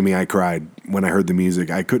sent it to me, I cried when I heard the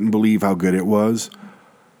music. I couldn't believe how good it was.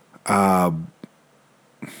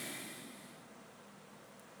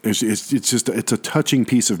 It's a touching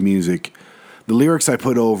piece of music. The lyrics I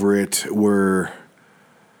put over it were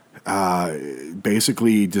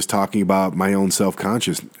basically just talking about my own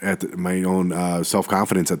self-confidence at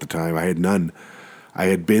the time. I had none. I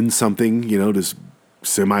had been something, this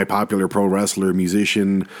semi-popular pro wrestler,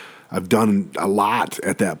 musician. I've done a lot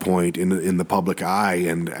at that point in the public eye,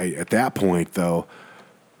 and at that point, though,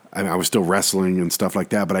 I was still wrestling and stuff like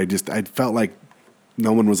that, but I felt like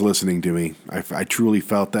no one was listening to me. I truly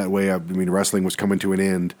felt that way. Wrestling was coming to an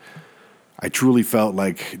end. I truly felt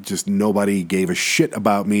like just nobody gave a shit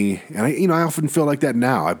about me, and I often feel like that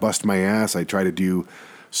now. I bust my ass. I try to do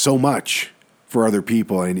so much for other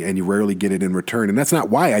people, and you rarely get it in return, and that's not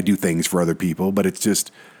why I do things for other people, but it's just...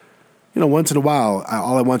 once in a while,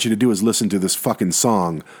 all I want you to do is listen to this fucking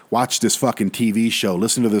song, watch this fucking TV show,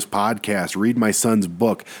 listen to this podcast, read my son's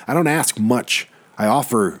book. I don't ask much. I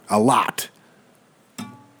offer a lot.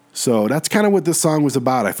 So that's kind of what this song was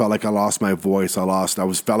about. I felt like I lost my voice. Felt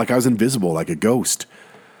like I was invisible, like a ghost.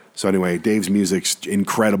 So anyway, Dave's music's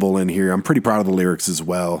incredible in here. I'm pretty proud of the lyrics as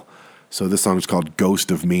well. So this song is called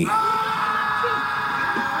Ghost of Me.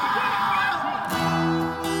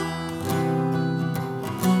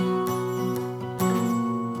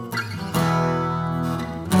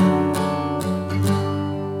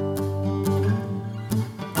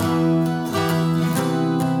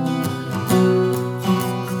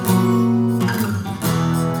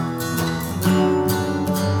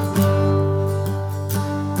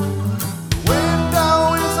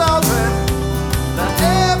 Window is open, let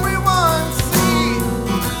everyone see.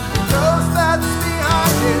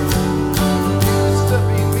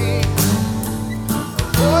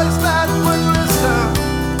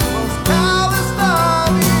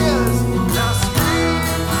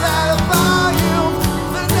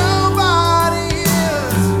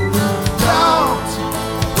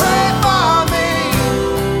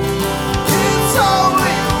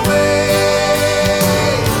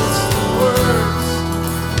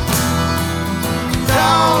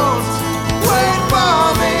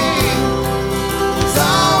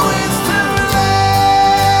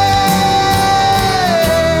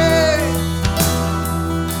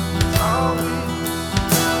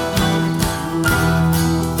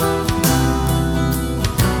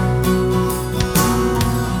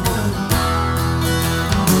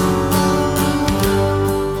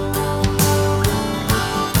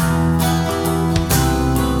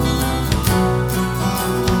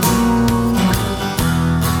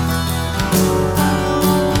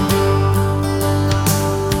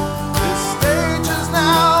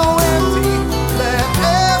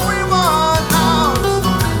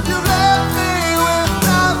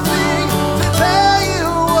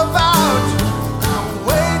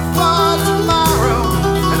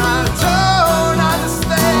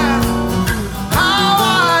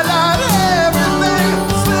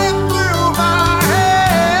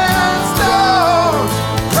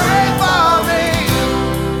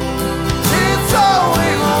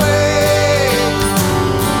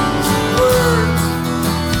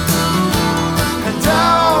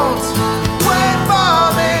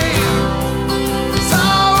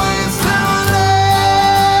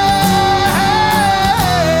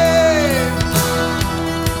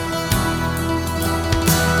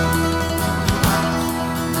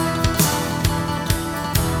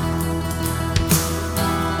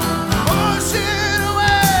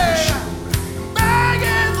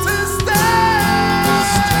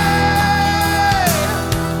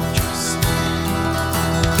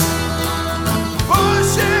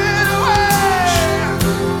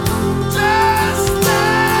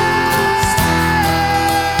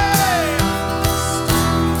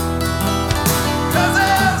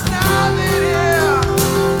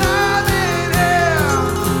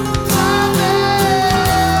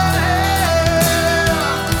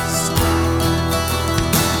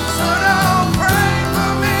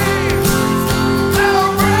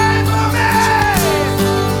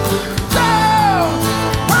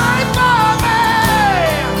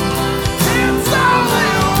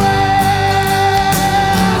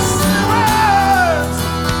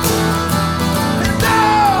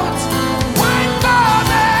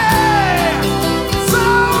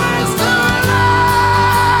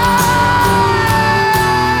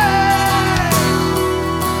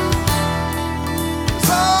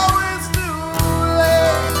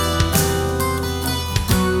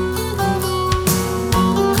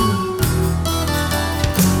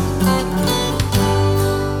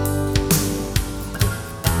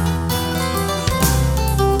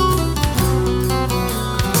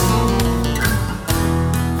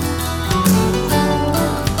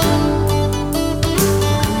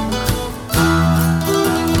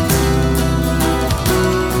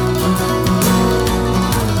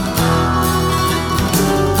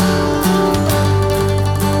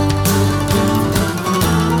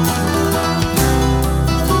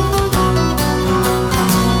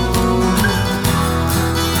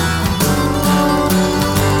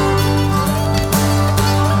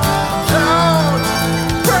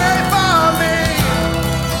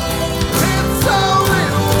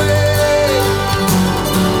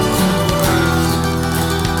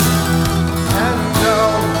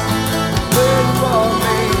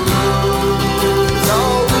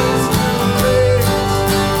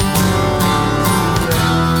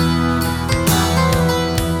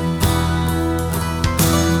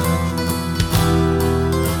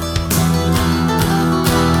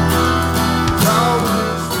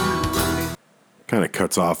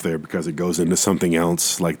 cuts off there because it goes into something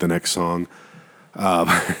else, like the next song.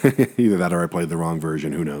 Either that or I played the wrong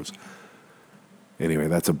version. Who knows? Anyway,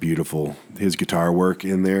 that's a beautiful... His guitar work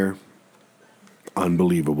in there,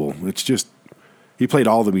 unbelievable. It's just... He played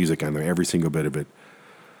all the music on there, every single bit of it.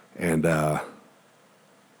 And, I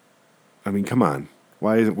mean, come on.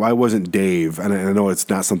 Why wasn't Dave... And I know it's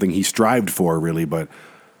not something he strived for, really, but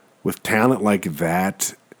with talent like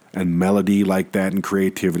that and melody like that and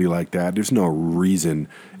creativity like that, there's no reason,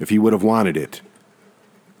 if he would have wanted it,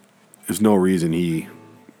 there's no reason he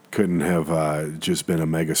couldn't have just been a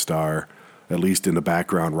megastar, at least in the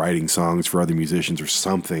background, writing songs for other musicians or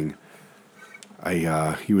something.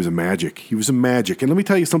 He was a magic. He was a magic. And let me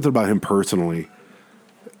tell you something about him personally.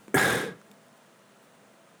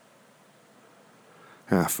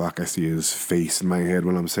 Fuck, I see his face in my head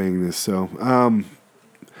when I'm saying this. So,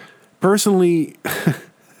 personally,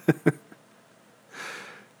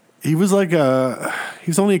 he was like he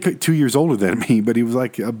was only 2 years older than me, but he was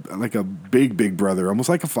like a big brother, almost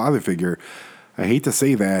like a father figure. I hate to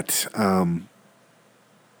say that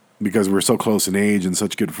because we're so close in age and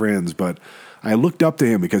such good friends, but I looked up to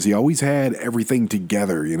him because he always had everything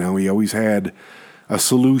together. You know, he always had a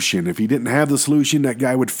solution. If he didn't have the solution, that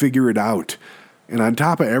guy would figure it out. And on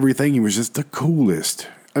top of everything, he was just the coolest.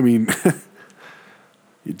 I mean,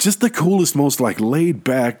 just the coolest, most like laid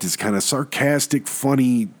back, just kind of sarcastic,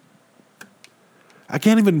 funny. I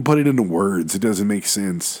can't even put it into words. It doesn't make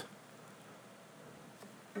sense.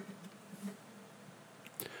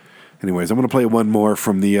 Anyways, I'm going to play one more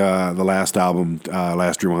from the last album,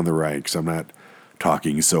 Last Room on the Right, because I'm not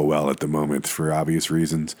talking so well at the moment for obvious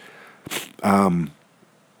reasons.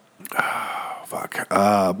 Fuck.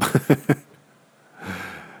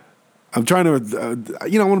 I'm trying to, I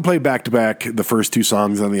want to play back-to-back the first two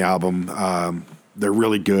songs on the album. They're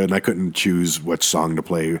really good, and I couldn't choose which song to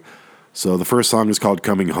play. So the first song is called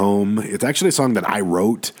Coming Home. It's actually a song that I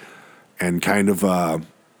wrote and kind of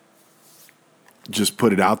just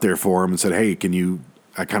put it out there for him and said, hey,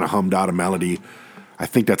 I kind of hummed out a melody. I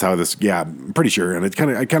think that's how this, I'm pretty sure. And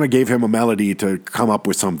I kind of gave him a melody to come up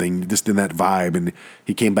with something just in that vibe. And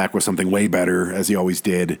he came back with something way better, as he always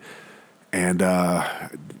did. And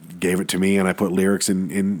gave it to me, and I put lyrics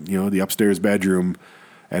in the upstairs bedroom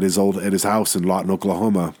at his house in Lawton,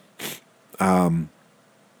 Oklahoma. And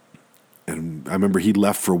I remember he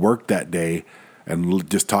left for work that day and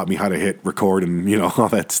just taught me how to hit record and all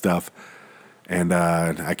that stuff. And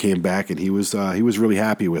I came back, and he was really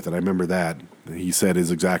happy with it. I remember that. He said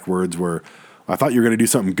his exact words were, "I thought you were going to do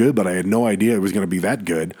something good, but I had no idea it was going to be that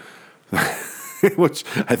good." Which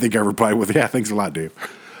I think I replied with, "Yeah, thanks a lot, Dave."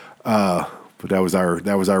 But that was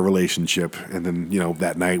our relationship. And then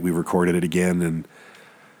that night we recorded it again, and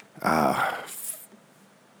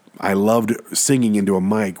I loved singing into a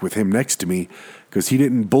mic with him next to me because he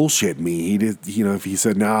didn't bullshit me. He did, if he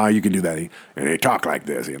said, "Nah, you can do that," and he talked like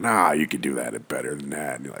this, "Nah, you can do that better than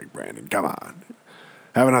that," and you're like, "Brandon, come on,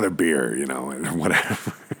 have another beer," and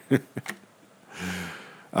whatever.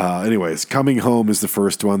 Anyways, Coming Home is the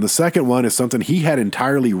first one. The second one is something he had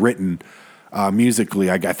entirely written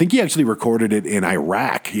musically. I think he actually recorded it in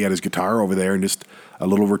Iraq. He had his guitar over there and just a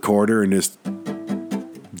little recorder and just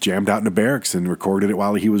jammed out in the barracks and recorded it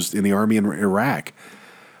while he was in the army in Iraq.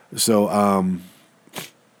 So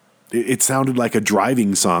it sounded like a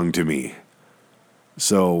driving song to me.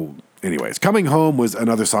 So anyways, Coming Home was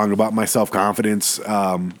another song about my self-confidence.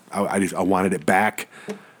 I wanted it back.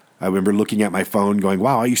 I remember looking at my phone going,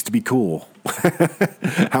 wow, I used to be cool.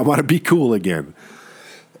 I want to be cool again.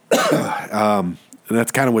 And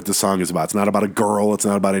that's kind of what the song is about. It's not about a girl. It's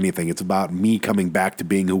not about anything. It's about me coming back to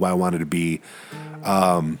being who I wanted to be.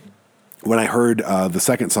 When I heard the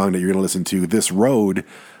second song that you're going to listen to, This Road,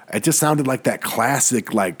 it just sounded like that classic,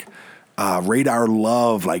 Radar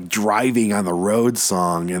Love, driving on the road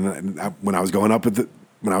song. And when I was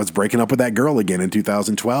breaking up with that girl again in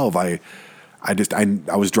 2012, I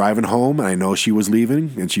was driving home, and I know she was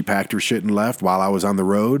leaving, and she packed her shit and left while I was on the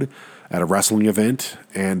road at a wrestling event.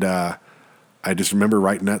 And I just remember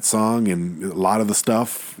writing that song, and a lot of the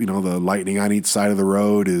stuff, the lightning on each side of the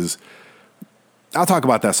road is... I'll talk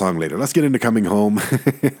about that song later. Let's get into Coming Home.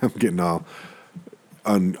 I'm getting all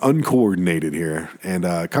uncoordinated here. And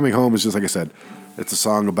Coming Home is just, like I said, it's a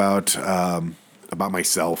song about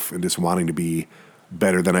myself and just wanting to be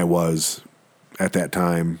better than I was at that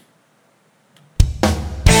time.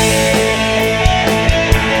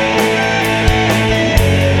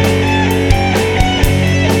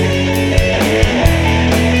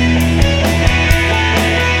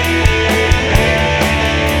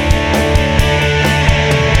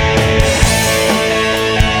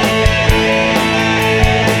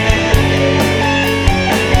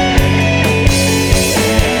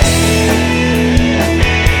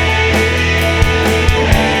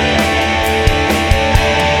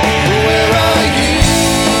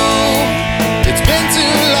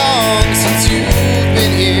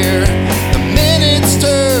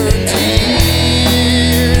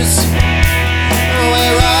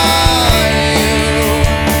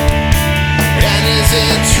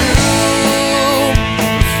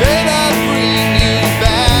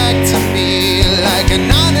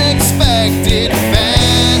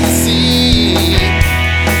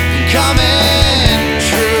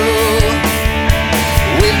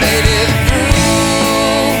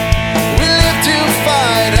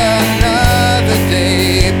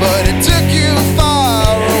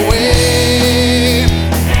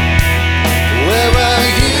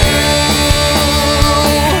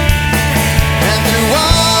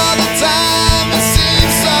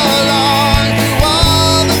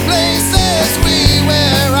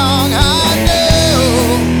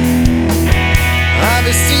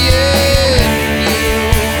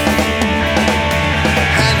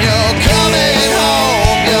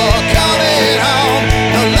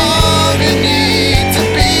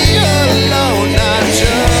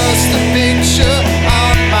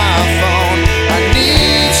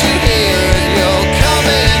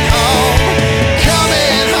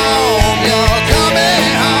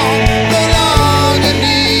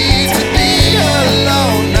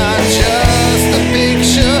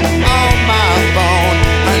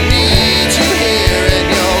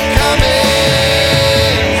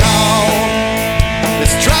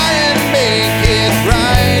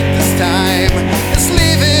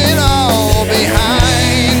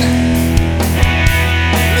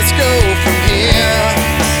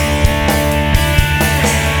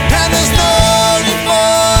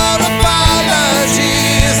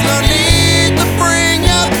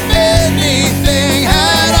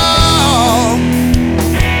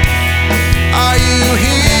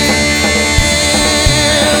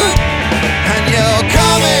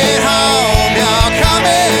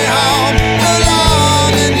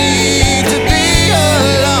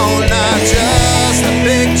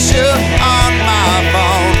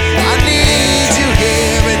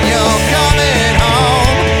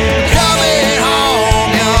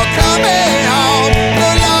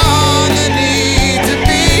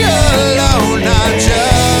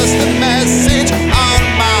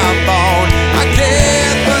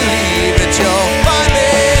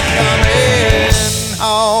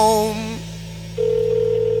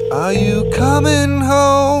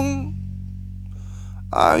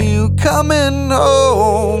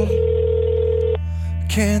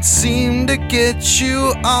 can't seem to get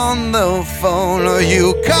you on the phone. Are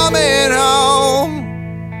you coming home?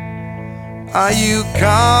 Are you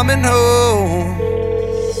coming home?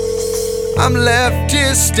 I'm left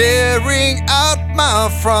here staring out my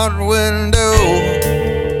front window.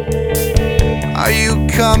 Are you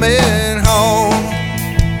coming home?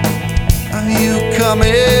 Are you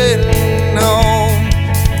coming home?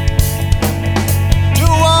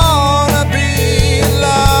 Don't wanna be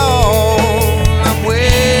alone. I'm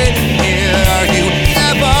waiting here. Are you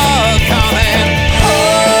ever coming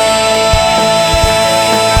home?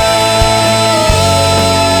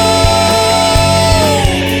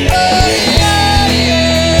 Oh, yeah, yeah.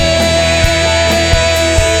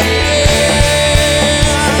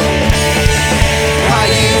 Are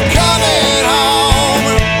you coming home?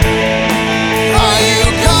 Are you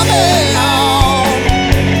coming home?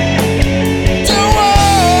 Don't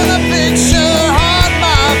want a picture on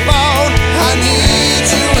my phone. I need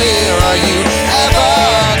you here. Are you ever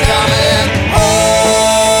coming home?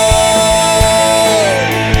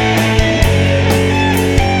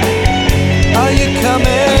 Are you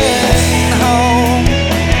coming home?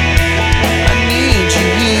 I need you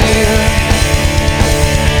here.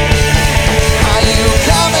 Are you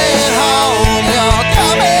coming home? You're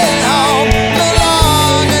coming home. No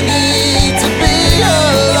longer need to be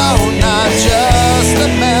alone. Not just a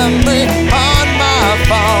memory on my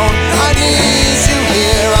phone. I need you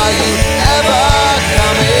here. Are you ever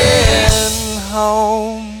coming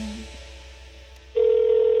home?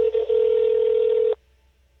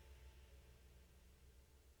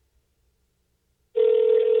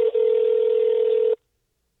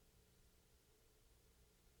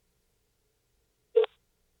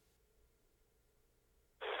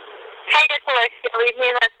 Hey, it's Alexia. Leave me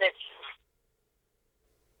a message.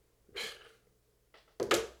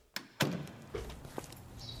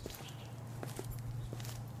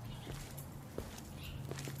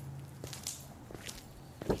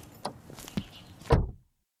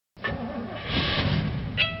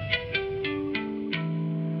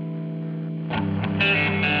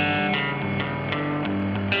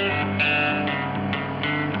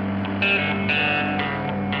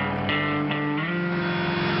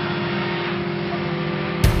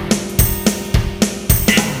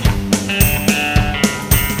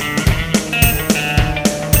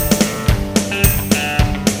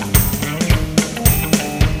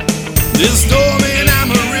 This storm in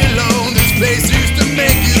Amarillo, this place used to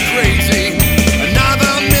make you crazy.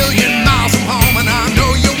 Another million miles from home, and I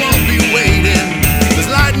know you won't be waiting. There's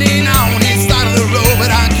lightning on each side of the road,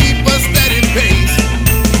 but I keep a steady pace.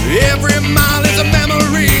 Every mile is a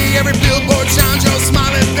memory, every billboard shines your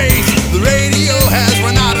smiling face. The radio has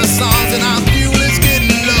run out of songs, and our fuel is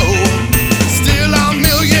getting low. Still a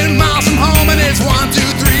million miles from home, and it's 1, 2,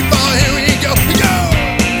 3, 4, here we go, we go.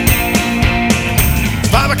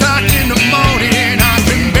 5 o'clock in the morning,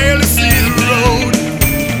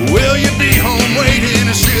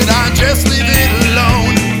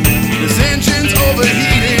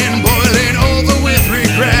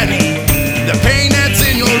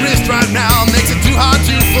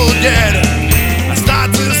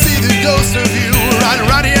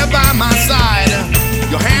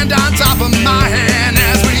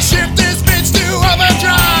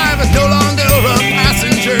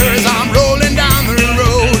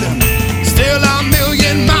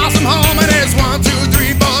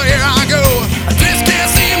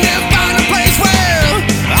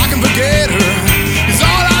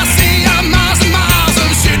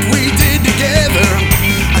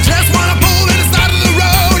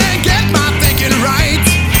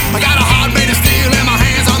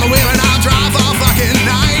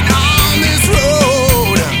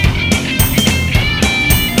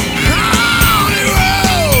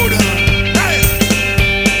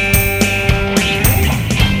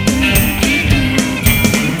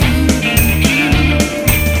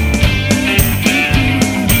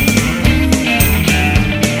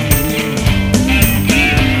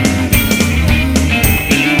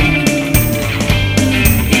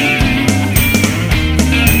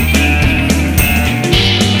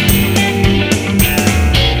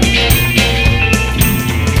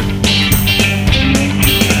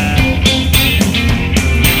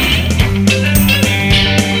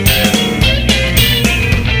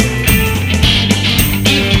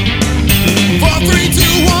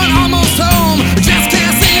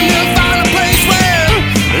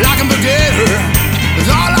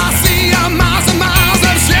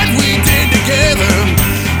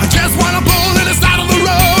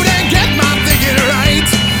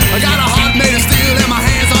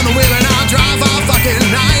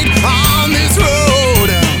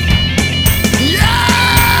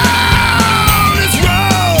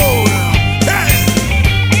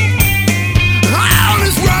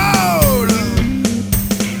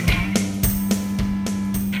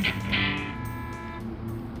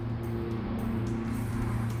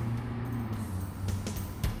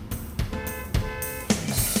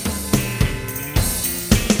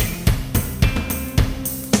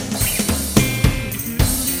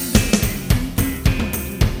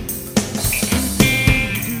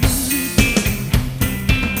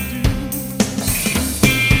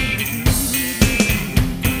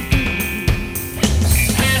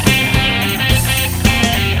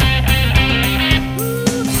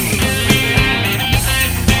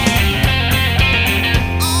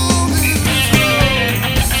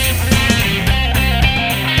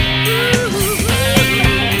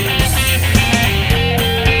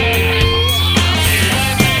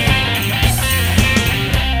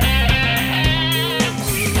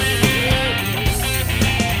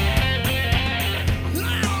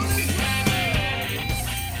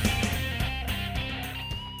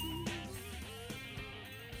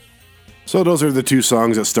 So those are the two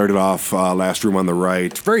songs that started off Last Room on the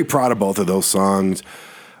Right. Very proud of both of those songs.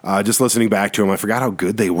 Just listening back to them, I forgot how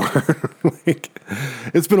good they were.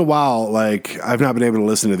 It's been a while. I've not been able to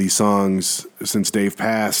listen to these songs since Dave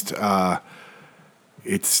passed.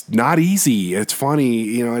 It's not easy. It's funny.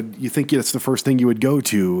 You think it's the first thing you would go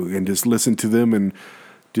to and just listen to them and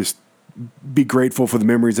just be grateful for the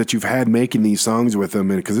memories that you've had making these songs with him.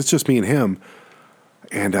 Because it's just me and him.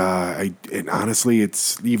 And honestly,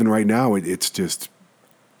 it's even right now, it's just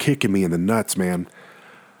kicking me in the nuts, man.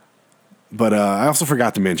 But I also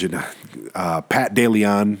forgot to mention Pat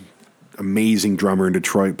DeLeon, amazing drummer in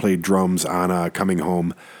Detroit, played drums on Coming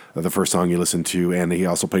Home, the first song you listened to, and he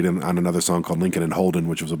also played on another song called Lincoln and Holden,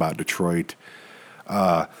 which was about Detroit.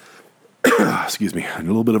 Excuse me, a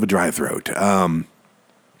little bit of a dry throat.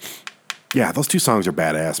 Yeah, those two songs are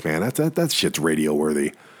badass, man. That shit's radio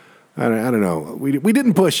worthy. I don't know. We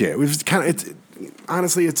didn't push it. We just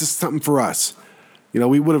honestly, it's just something for us.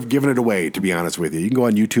 We would have given it away, to be honest with you. You can go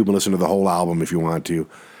on YouTube and listen to the whole album if you want to,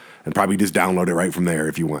 and probably just download it right from there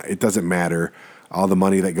if you want. It doesn't matter. All the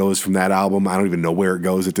money that goes from that album, I don't even know where it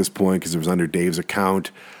goes at this point because it was under Dave's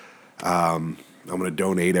account. I'm going to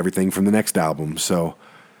donate everything from the next album. So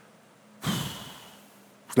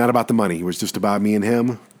it's not about the money. It was just about me and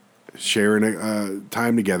him sharing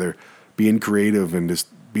time together, being creative, and just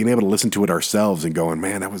being able to listen to it ourselves and going,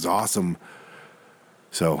 man, that was awesome.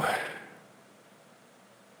 So,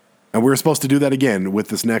 and we're supposed to do that again with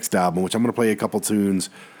this next album, which I'm going to play a couple tunes.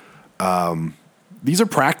 These are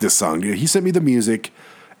practice songs. He sent me the music,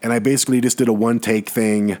 and I basically just did a one-take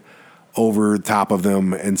thing over the top of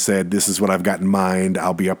them and said, this is what I've got in mind.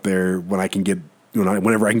 I'll be up there when I can get,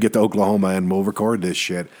 whenever I can get to Oklahoma, and we'll record this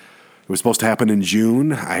shit. It was supposed to happen in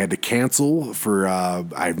June. I had to cancel for,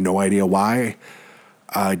 I have no idea why.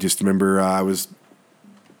 I just remember I was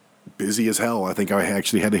busy as hell. I think I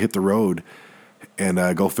actually had to hit the road and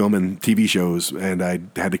go filming TV shows, and I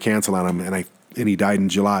had to cancel on him, and he died in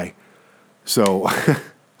July. So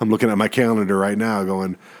I'm looking at my calendar right now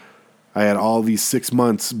going, I had all these 6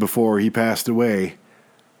 months before he passed away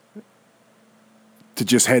to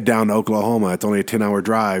just head down to Oklahoma. It's only a 10-hour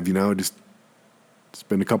drive, just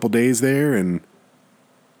spend a couple days there and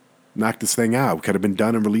knock this thing out. We could have been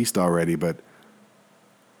done and released already, but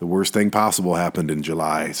the worst thing possible happened in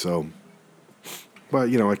July. So, but,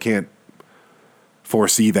 I can't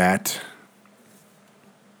foresee that.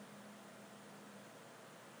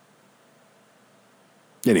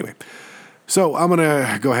 Anyway, so I'm going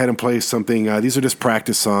to go ahead and play something. These are just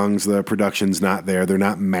practice songs. The production's not there. They're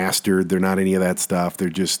not mastered. They're not any of that stuff. They're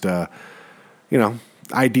just,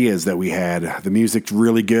 ideas that we had. The music's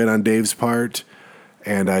really good on Dave's part,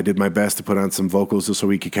 and I did my best to put on some vocals just so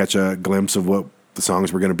we could catch a glimpse of what the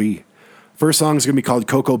songs were going to be. First song is going to be called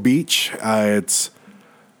Cocoa Beach. It's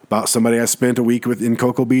about somebody I spent a week in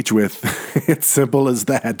Cocoa Beach with. It's simple as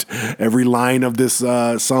that. Every line of this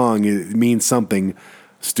song, it means something.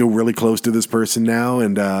 Still really close to this person now,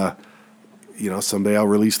 and someday I'll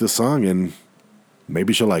release this song and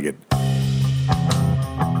maybe she'll like it.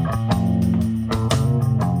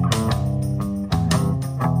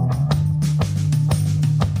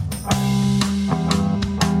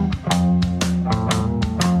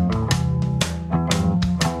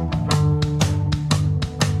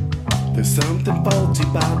 There's something faulty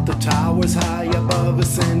about the towers high above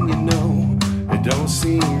us, and it don't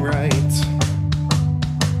seem right.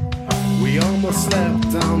 We almost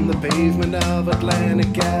slept on the pavement of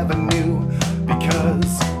Atlantic Avenue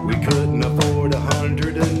because we couldn't afford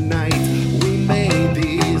 100 a night. We made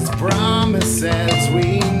these promises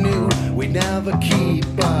we knew we'd never keep,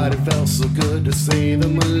 but it felt so good to say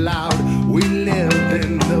them aloud. We lived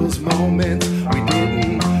in those moments. We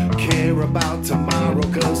didn't care about tomorrow,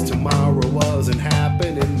 cause tomorrow wasn't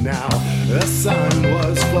happening now. The sun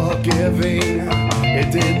was forgiving.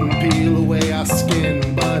 It didn't peel away our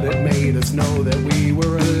skin, but it made us know that we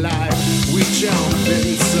were alive. We jumped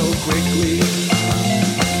in so quickly.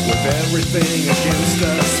 With everything against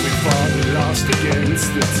us, we fought and lost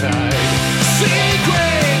against the tide.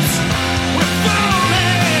 Secrets were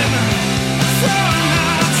falling from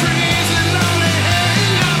our trees and only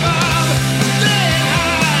hang above, dead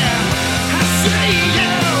high. I see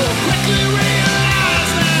you quickly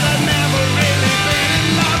realize that I've never really been in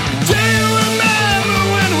love. Do you remember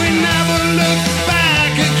when we never looked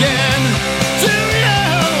back again? Do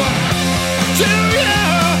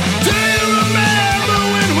you remember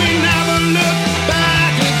when we never looked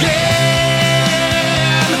back again?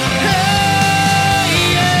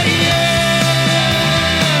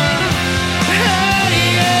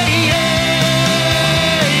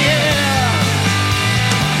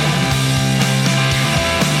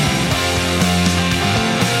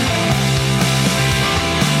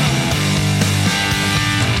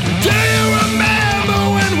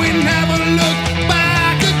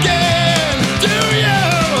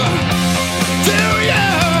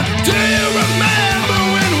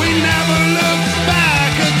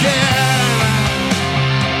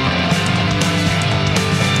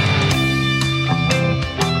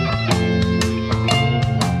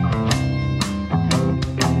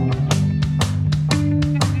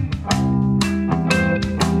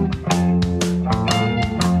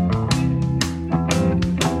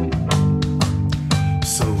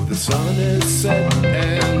 sun is set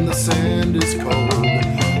and the sand is cold.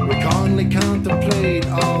 We calmly contemplate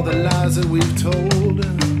all the lies that we've told.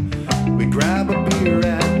 We grab a beer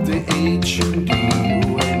at the H&D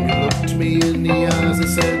when you looked me in the eyes and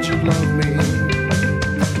said you love me.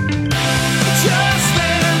 Just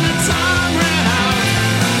then the time ran out.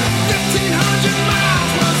 1,500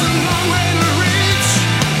 miles was a long way to reach.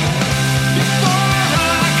 Before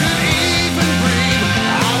I could even breathe,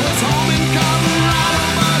 I was home in Colorado,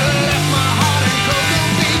 but I left my heart in Cocoa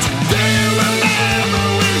Beach. Do you remember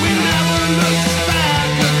when we never looked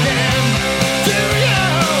back again? Do you?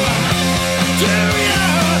 Do you?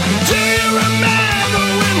 Do you remember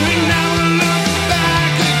when we never looked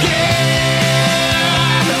back again?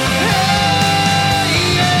 Hey, yeah, yeah. Hey,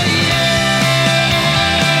 yeah,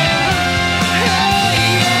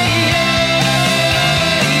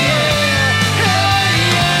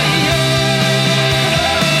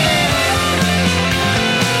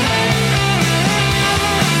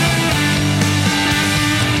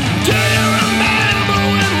 Do you remember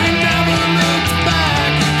when we never looked back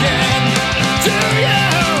again? Do you?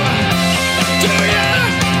 Do you?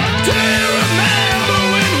 Do you remember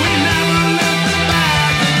when we never looked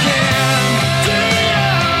back again? Do you?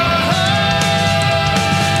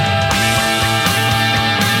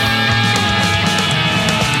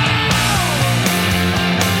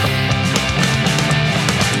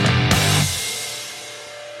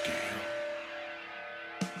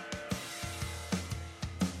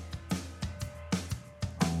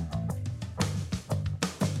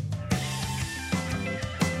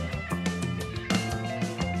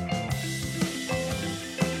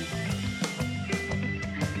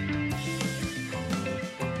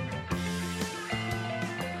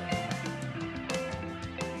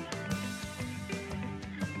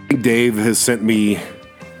 Dave has sent me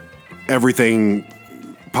everything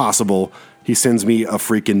possible. He sends me a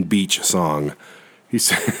freaking beach song. He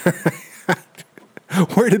said,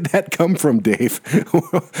 where did that come from, Dave?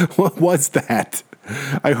 What was that?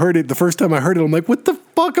 I heard it the first time I heard it. I'm like, what the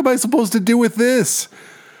fuck am I supposed to do with this?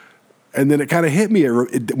 And then it kind of hit me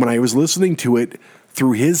when I was listening to it.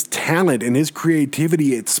 Through his talent and his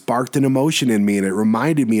creativity, it sparked an emotion in me, and it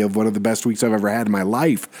reminded me of one of the best weeks I've ever had in my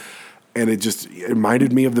life. And it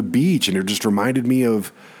reminded me of the beach, and it just reminded me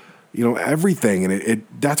of, everything. And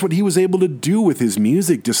that's what he was able to do with his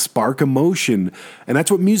music, just spark emotion. And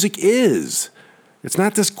that's what music is. It's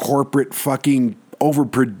not this corporate fucking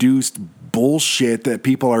overproduced bullshit that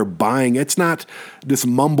people are buying. It's not this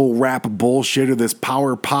mumble rap bullshit or this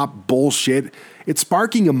power pop bullshit. It's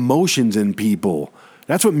sparking emotions in people.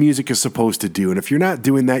 That's what music is supposed to do. And if you're not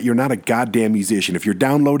doing that, you're not a goddamn musician. If you're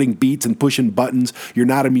downloading beats and pushing buttons, you're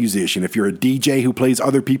not a musician. If you're a DJ who plays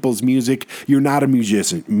other people's music, you're not a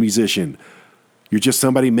musician. You're just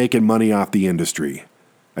somebody making money off the industry.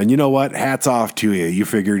 And you know what? Hats off to you. You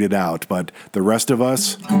figured it out. But the rest of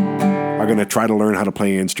us are going to try to learn how to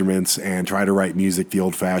play instruments and try to write music the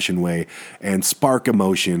old-fashioned way and spark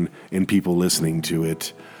emotion in people listening to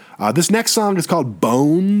it. This next song is called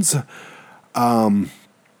Bones.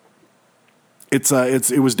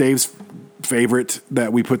 It was Dave's favorite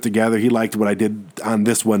that we put together. He liked what I did on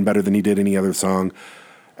this one better than he did any other song.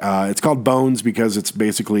 It's called Bones because it's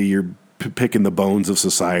basically you're picking the bones of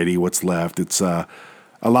society, what's left. It's a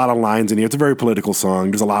lot of lines in here. It's a very political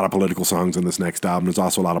song. There's a lot of political songs on this next album. There's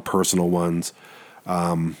also a lot of personal ones,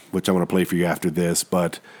 which I want to play for you after this.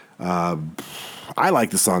 But I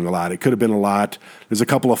like the song a lot. It could have been a lot. There's a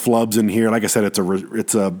couple of flubs in here. Like I said, it's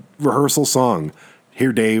a rehearsal song.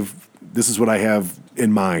 Here, Dave, this is what I have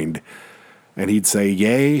in mind. And he'd say,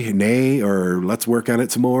 yay, nay, or let's work on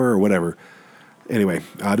it some more, or whatever. Anyway,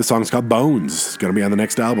 this song's called Bones. It's going to be on the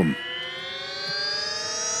next album.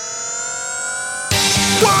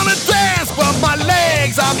 Wanna dance, but my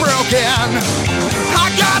legs are broken.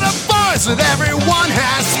 I got a voice that everyone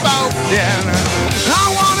has spoken. I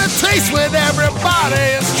wanna taste what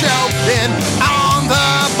everybody is choking on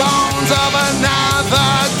the bones of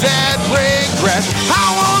another dead regret. I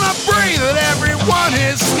wanna breathe that everyone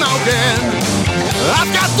is smoking.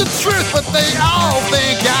 I've got the truth, but they all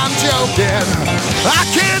think I'm joking. I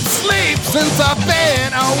can't sleep since I've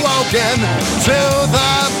been awoken to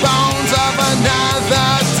the bones of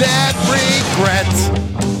another dead regret.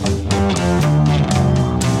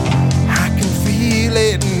 I can feel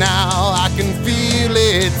it now, I can feel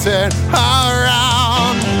it turn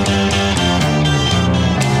around.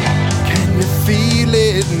 Can you feel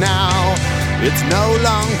it now? It's no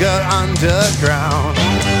longer underground.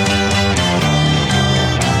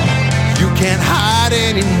 You can't hide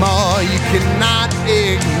anymore, you cannot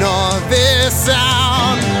ignore this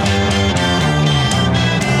sound.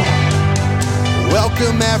 Welcome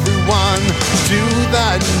Welcome everyone to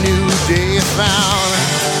the new day found.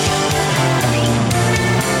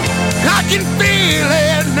 I can feel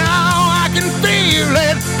it now, I can feel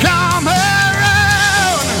it come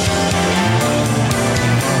around.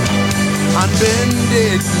 On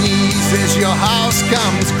bended knees as your house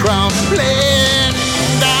comes crumbling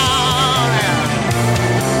down.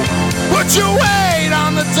 Put your weight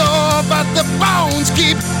on the door, but the bones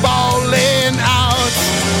keep falling out.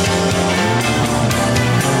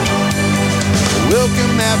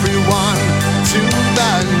 Welcome everyone to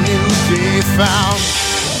the new day found.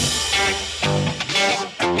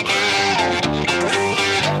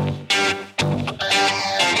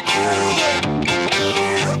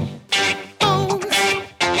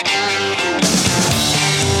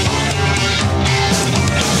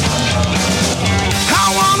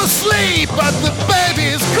 But the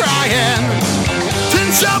baby's crying,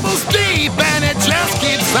 10 shovels deep and it just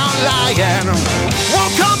keeps on lying.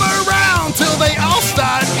 Won't come around till they all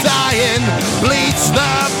start dying. Bleach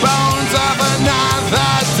the bones of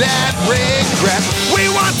another dead regret. We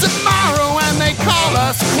want tomorrow and they call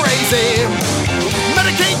us crazy.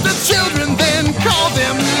 Medicate the children, then call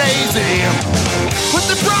them lazy. Put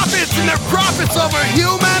the prophets and their profits over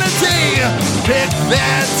humanity. Pick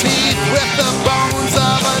their teeth with the bones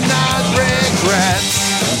of another regrets.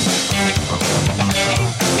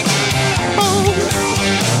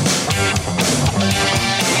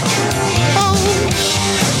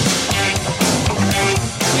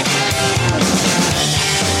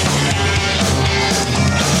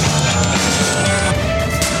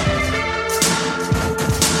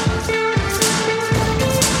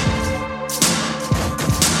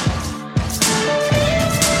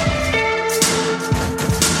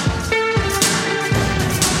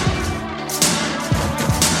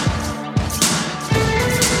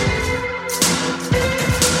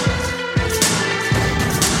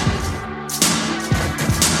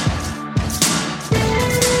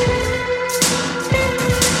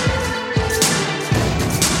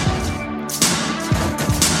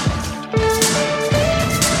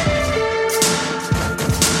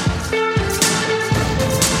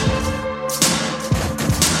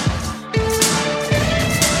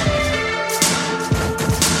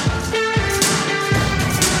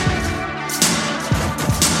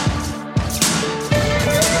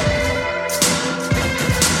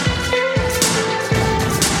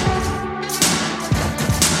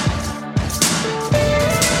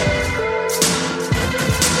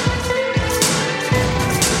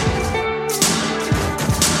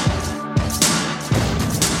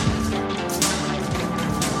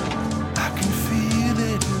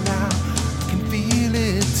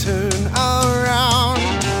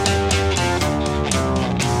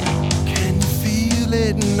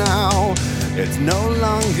 It's no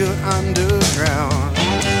longer underground.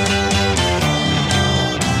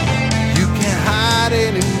 You can't hide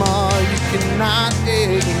anymore. You cannot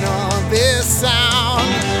ignore this sound.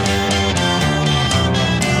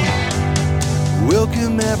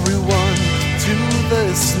 Welcome everyone to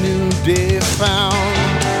this new day found.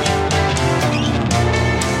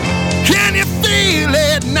 Can you feel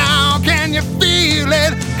it now? Can you feel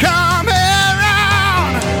it come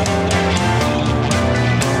around?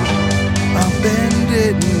 On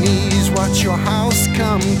bended knees, watch your house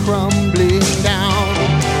come crumbling down.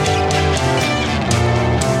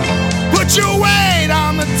 Put your weight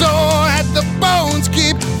on the door and the bones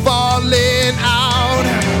keep falling out.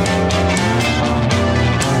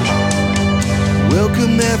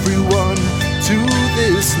 Welcome everyone to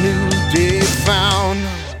this new day found.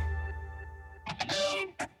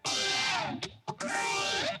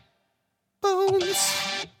 Bones.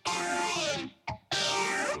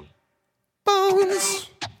 Bones.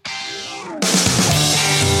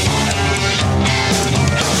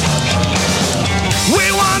 We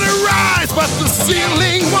wanna rise, but the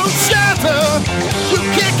ceiling won't shatter. You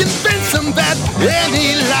can't convince them that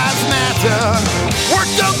any lives matter. Work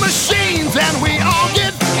the machines and we all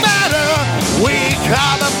get fatter. We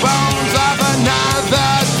call the bones of another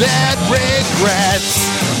dead regrets.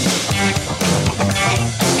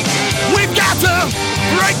 We've got to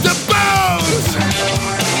break the bones.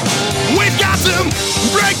 We've got to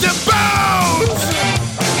break the bones.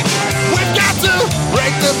 We've got to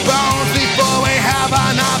break the bones before we have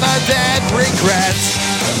another dead regret.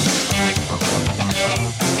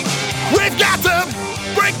 We've got to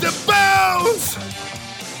break the bones.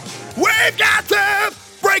 We've got to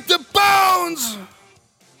break the bones.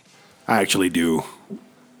 I actually do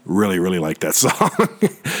really, really like that song.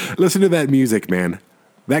 Listen to that music, man.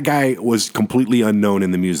 That guy was completely unknown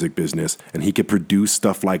in the music business, and he could produce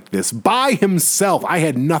stuff like this by himself. I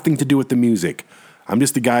had nothing to do with the music. I'm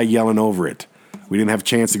just the guy yelling over it. We didn't have a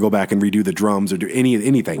chance to go back and redo the drums or do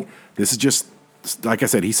anything. This is just, like I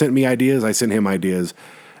said, he sent me ideas, I sent him ideas,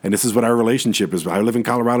 and this is what our relationship is. I live in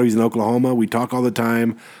Colorado, he's in Oklahoma, we talk all the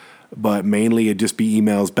time, but mainly it'd just be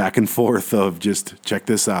emails back and forth of just, check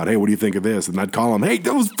this out, hey, what do you think of this? And I'd call him, hey,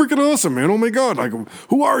 that was freaking awesome, man, oh my God, like,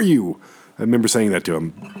 who are you? I remember saying that to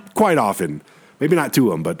him quite often. Maybe not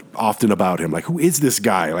to him, but often about him. Like, who is this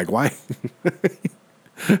guy? Like, why?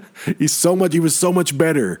 He was so much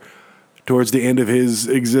better towards the end of his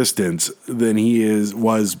existence than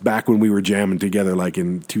was back when we were jamming together, like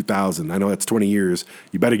in 2000. I know that's 20 years.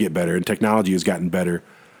 You better get better, and technology has gotten better.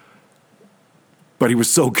 But he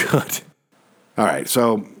was so good. All right,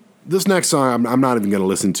 so this next song, I'm not even going to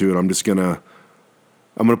listen to it. I'm going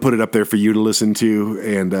to put it up there for you to listen to,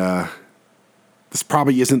 and this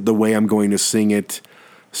probably isn't the way I'm going to sing it.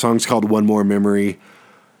 The song's called One More Memory.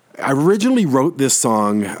 I originally wrote this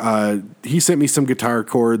song. He sent me some guitar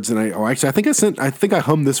chords, and I think I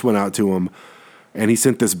hummed this one out to him, and he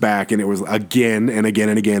sent this back, and it was again and again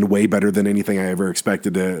and again way better than anything I ever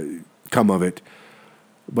expected to come of it.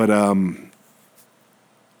 But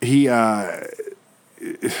if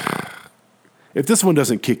this one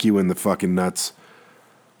doesn't kick you in the fucking nuts,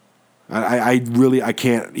 I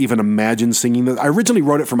can't even imagine singing this. I originally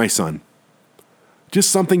wrote it for my son. Just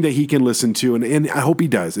something that he can listen to, and I hope he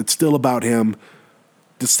does. It's still about him.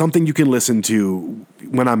 Just something you can listen to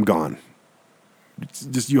when I'm gone. It's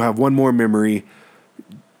just you have one more memory,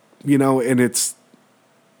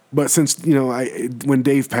 but since, when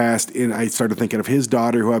Dave passed, and I started thinking of his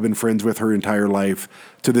daughter, who I've been friends with her entire life,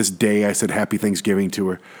 to this day, I said Happy Thanksgiving to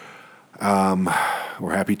her,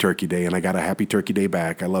 or Happy Turkey Day, and I got a Happy Turkey Day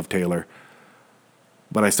back. I love Taylor.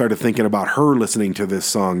 But I started thinking about her listening to this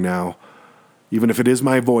song now. Even if it is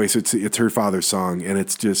my voice, it's her father's song, and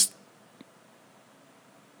it's just,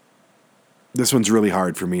 this one's really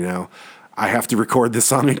hard for me now. I have to record this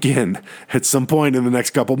song again at some point in the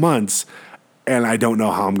next couple months, and I don't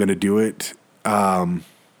know how I'm going to do it.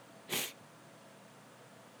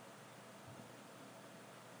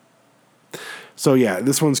 So yeah,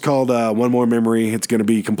 this one's called One More Memory. It's going to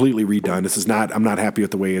be completely redone. I'm not happy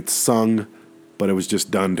with the way it's sung, but it was just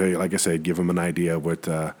done to, like I said, give him an idea of what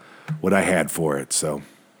I had for it, so.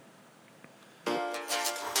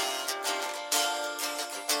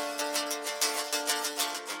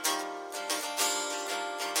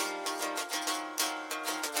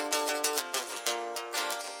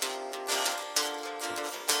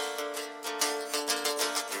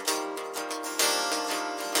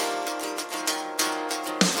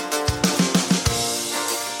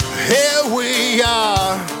 Here we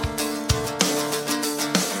are,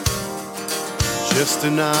 just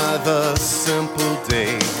another simple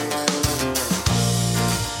day.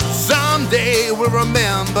 Someday we'll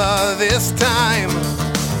remember this time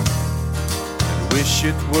and wish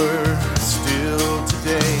it were still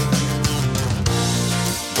today.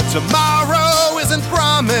 But tomorrow isn't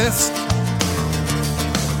promised.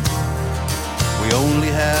 We only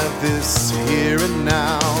have this here and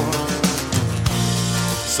now.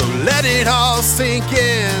 So let it all sink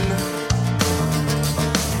in.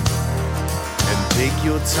 Take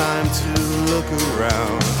your time to look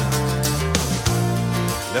around.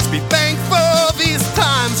 Let's be thankful these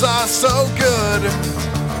times are so good, and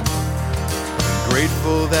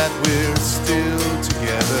grateful that we're still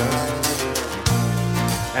together.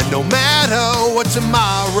 And no matter what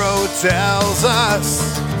tomorrow tells us,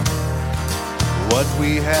 what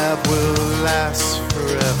we have will last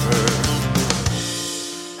forever.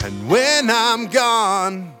 And when I'm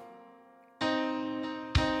gone,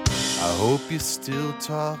 I hope you still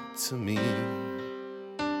talk to me.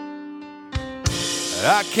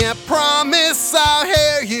 I can't promise I'll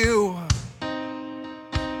hear you.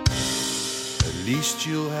 At least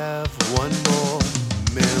you'll have one more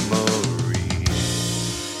memory.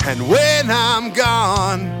 And when I'm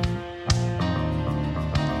gone,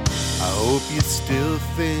 I hope you still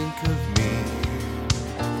think of me.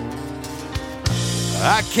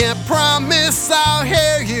 I can't promise I'll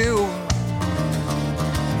hear you.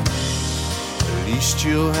 At least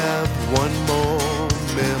you'll have one more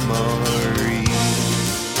memory.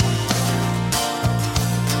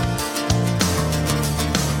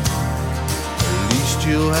 At least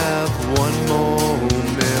you'll have one more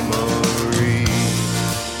memory.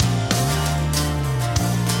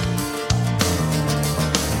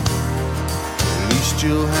 At least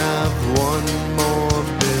you'll have one more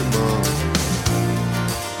memory.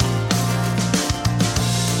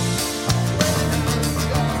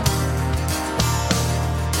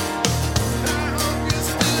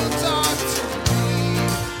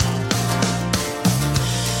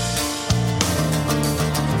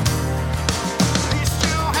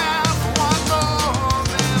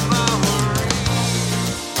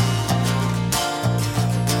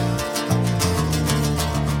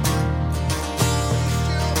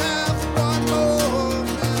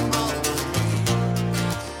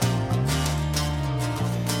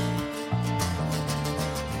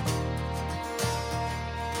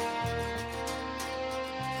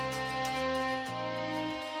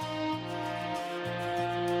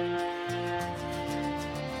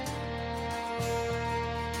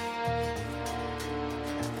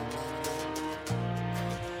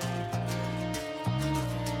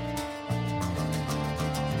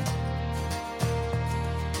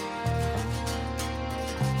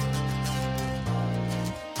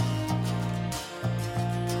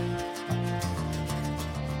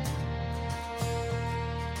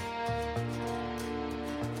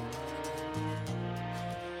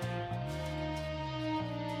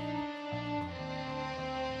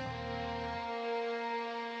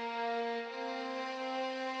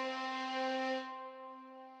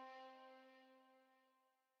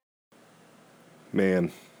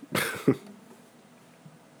 Man.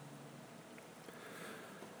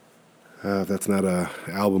 If that's not a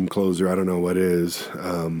album closer, I don't know what is.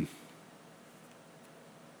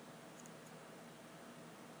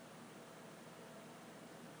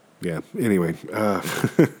 Yeah, anyway.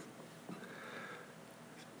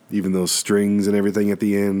 Even those strings and everything at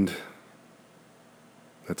the end,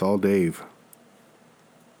 that's all Dave.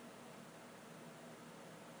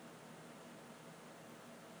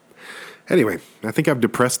 Anyway, I think I've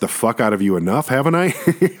depressed the fuck out of you enough, haven't I?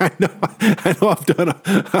 I know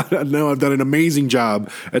I've done an amazing job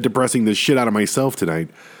at depressing the shit out of myself tonight.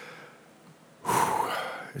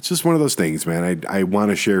 It's just one of those things, man. I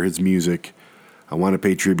want to share his music. I want to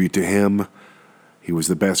pay tribute to him. He was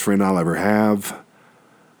the best friend I'll ever have.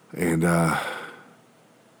 And I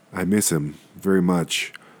miss him very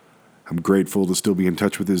much. I'm grateful to still be in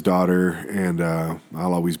touch with his daughter, and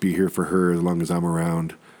I'll always be here for her as long as I'm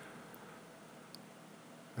around.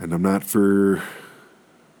 And I'm not for,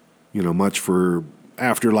 much for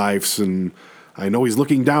afterlives, and I know he's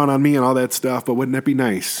looking down on me and all that stuff, but wouldn't that be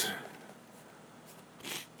nice?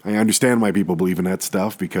 I understand why people believe in that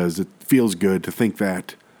stuff, because it feels good to think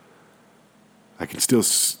that. I can still,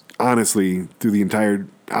 honestly, through the entire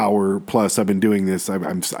hour plus I've been doing this, I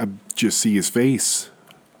just see his face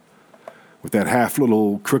with that half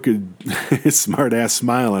little crooked, smart ass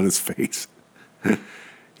smile on his face.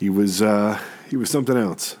 He was something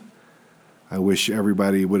else. I wish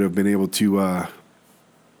everybody would have been able to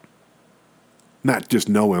not just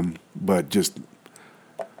know him, but just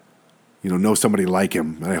know somebody like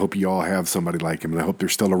him. And I hope you all have somebody like him, and I hope they're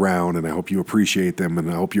still around, and I hope you appreciate them, and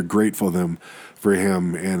I hope you're grateful for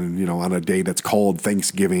him. And on a day that's called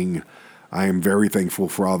Thanksgiving, I am very thankful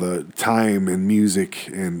for all the time and music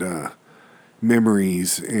and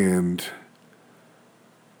memories and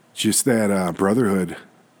just that brotherhood.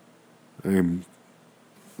 I am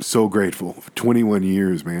so grateful for 21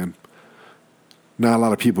 years, man. Not a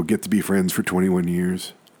lot of people get to be friends for 21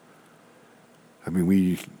 years. I mean,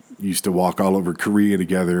 we used to walk all over Korea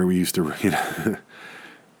together. We used to,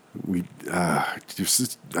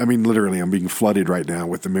 literally, I'm being flooded right now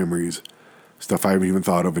with the memories. Stuff I haven't even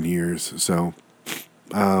thought of in years. So,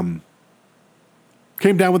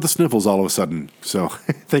 came down with the sniffles all of a sudden. So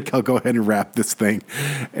I think I'll go ahead and wrap this thing.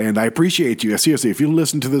 And I appreciate you. Seriously, if you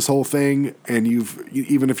listen to this whole thing and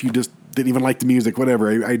even if you just didn't even like the music,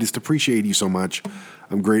 whatever, I just appreciate you so much.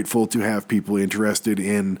 I'm grateful to have people interested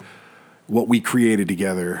in what we created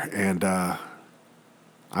together. And I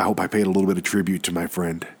hope I paid a little bit of tribute to my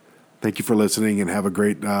friend. Thank you for listening, and have a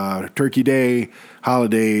great Turkey Day,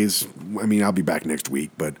 holidays. I mean, I'll be back next week,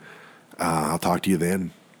 but I'll talk to you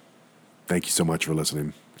then. Thank you so much for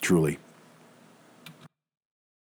listening, truly.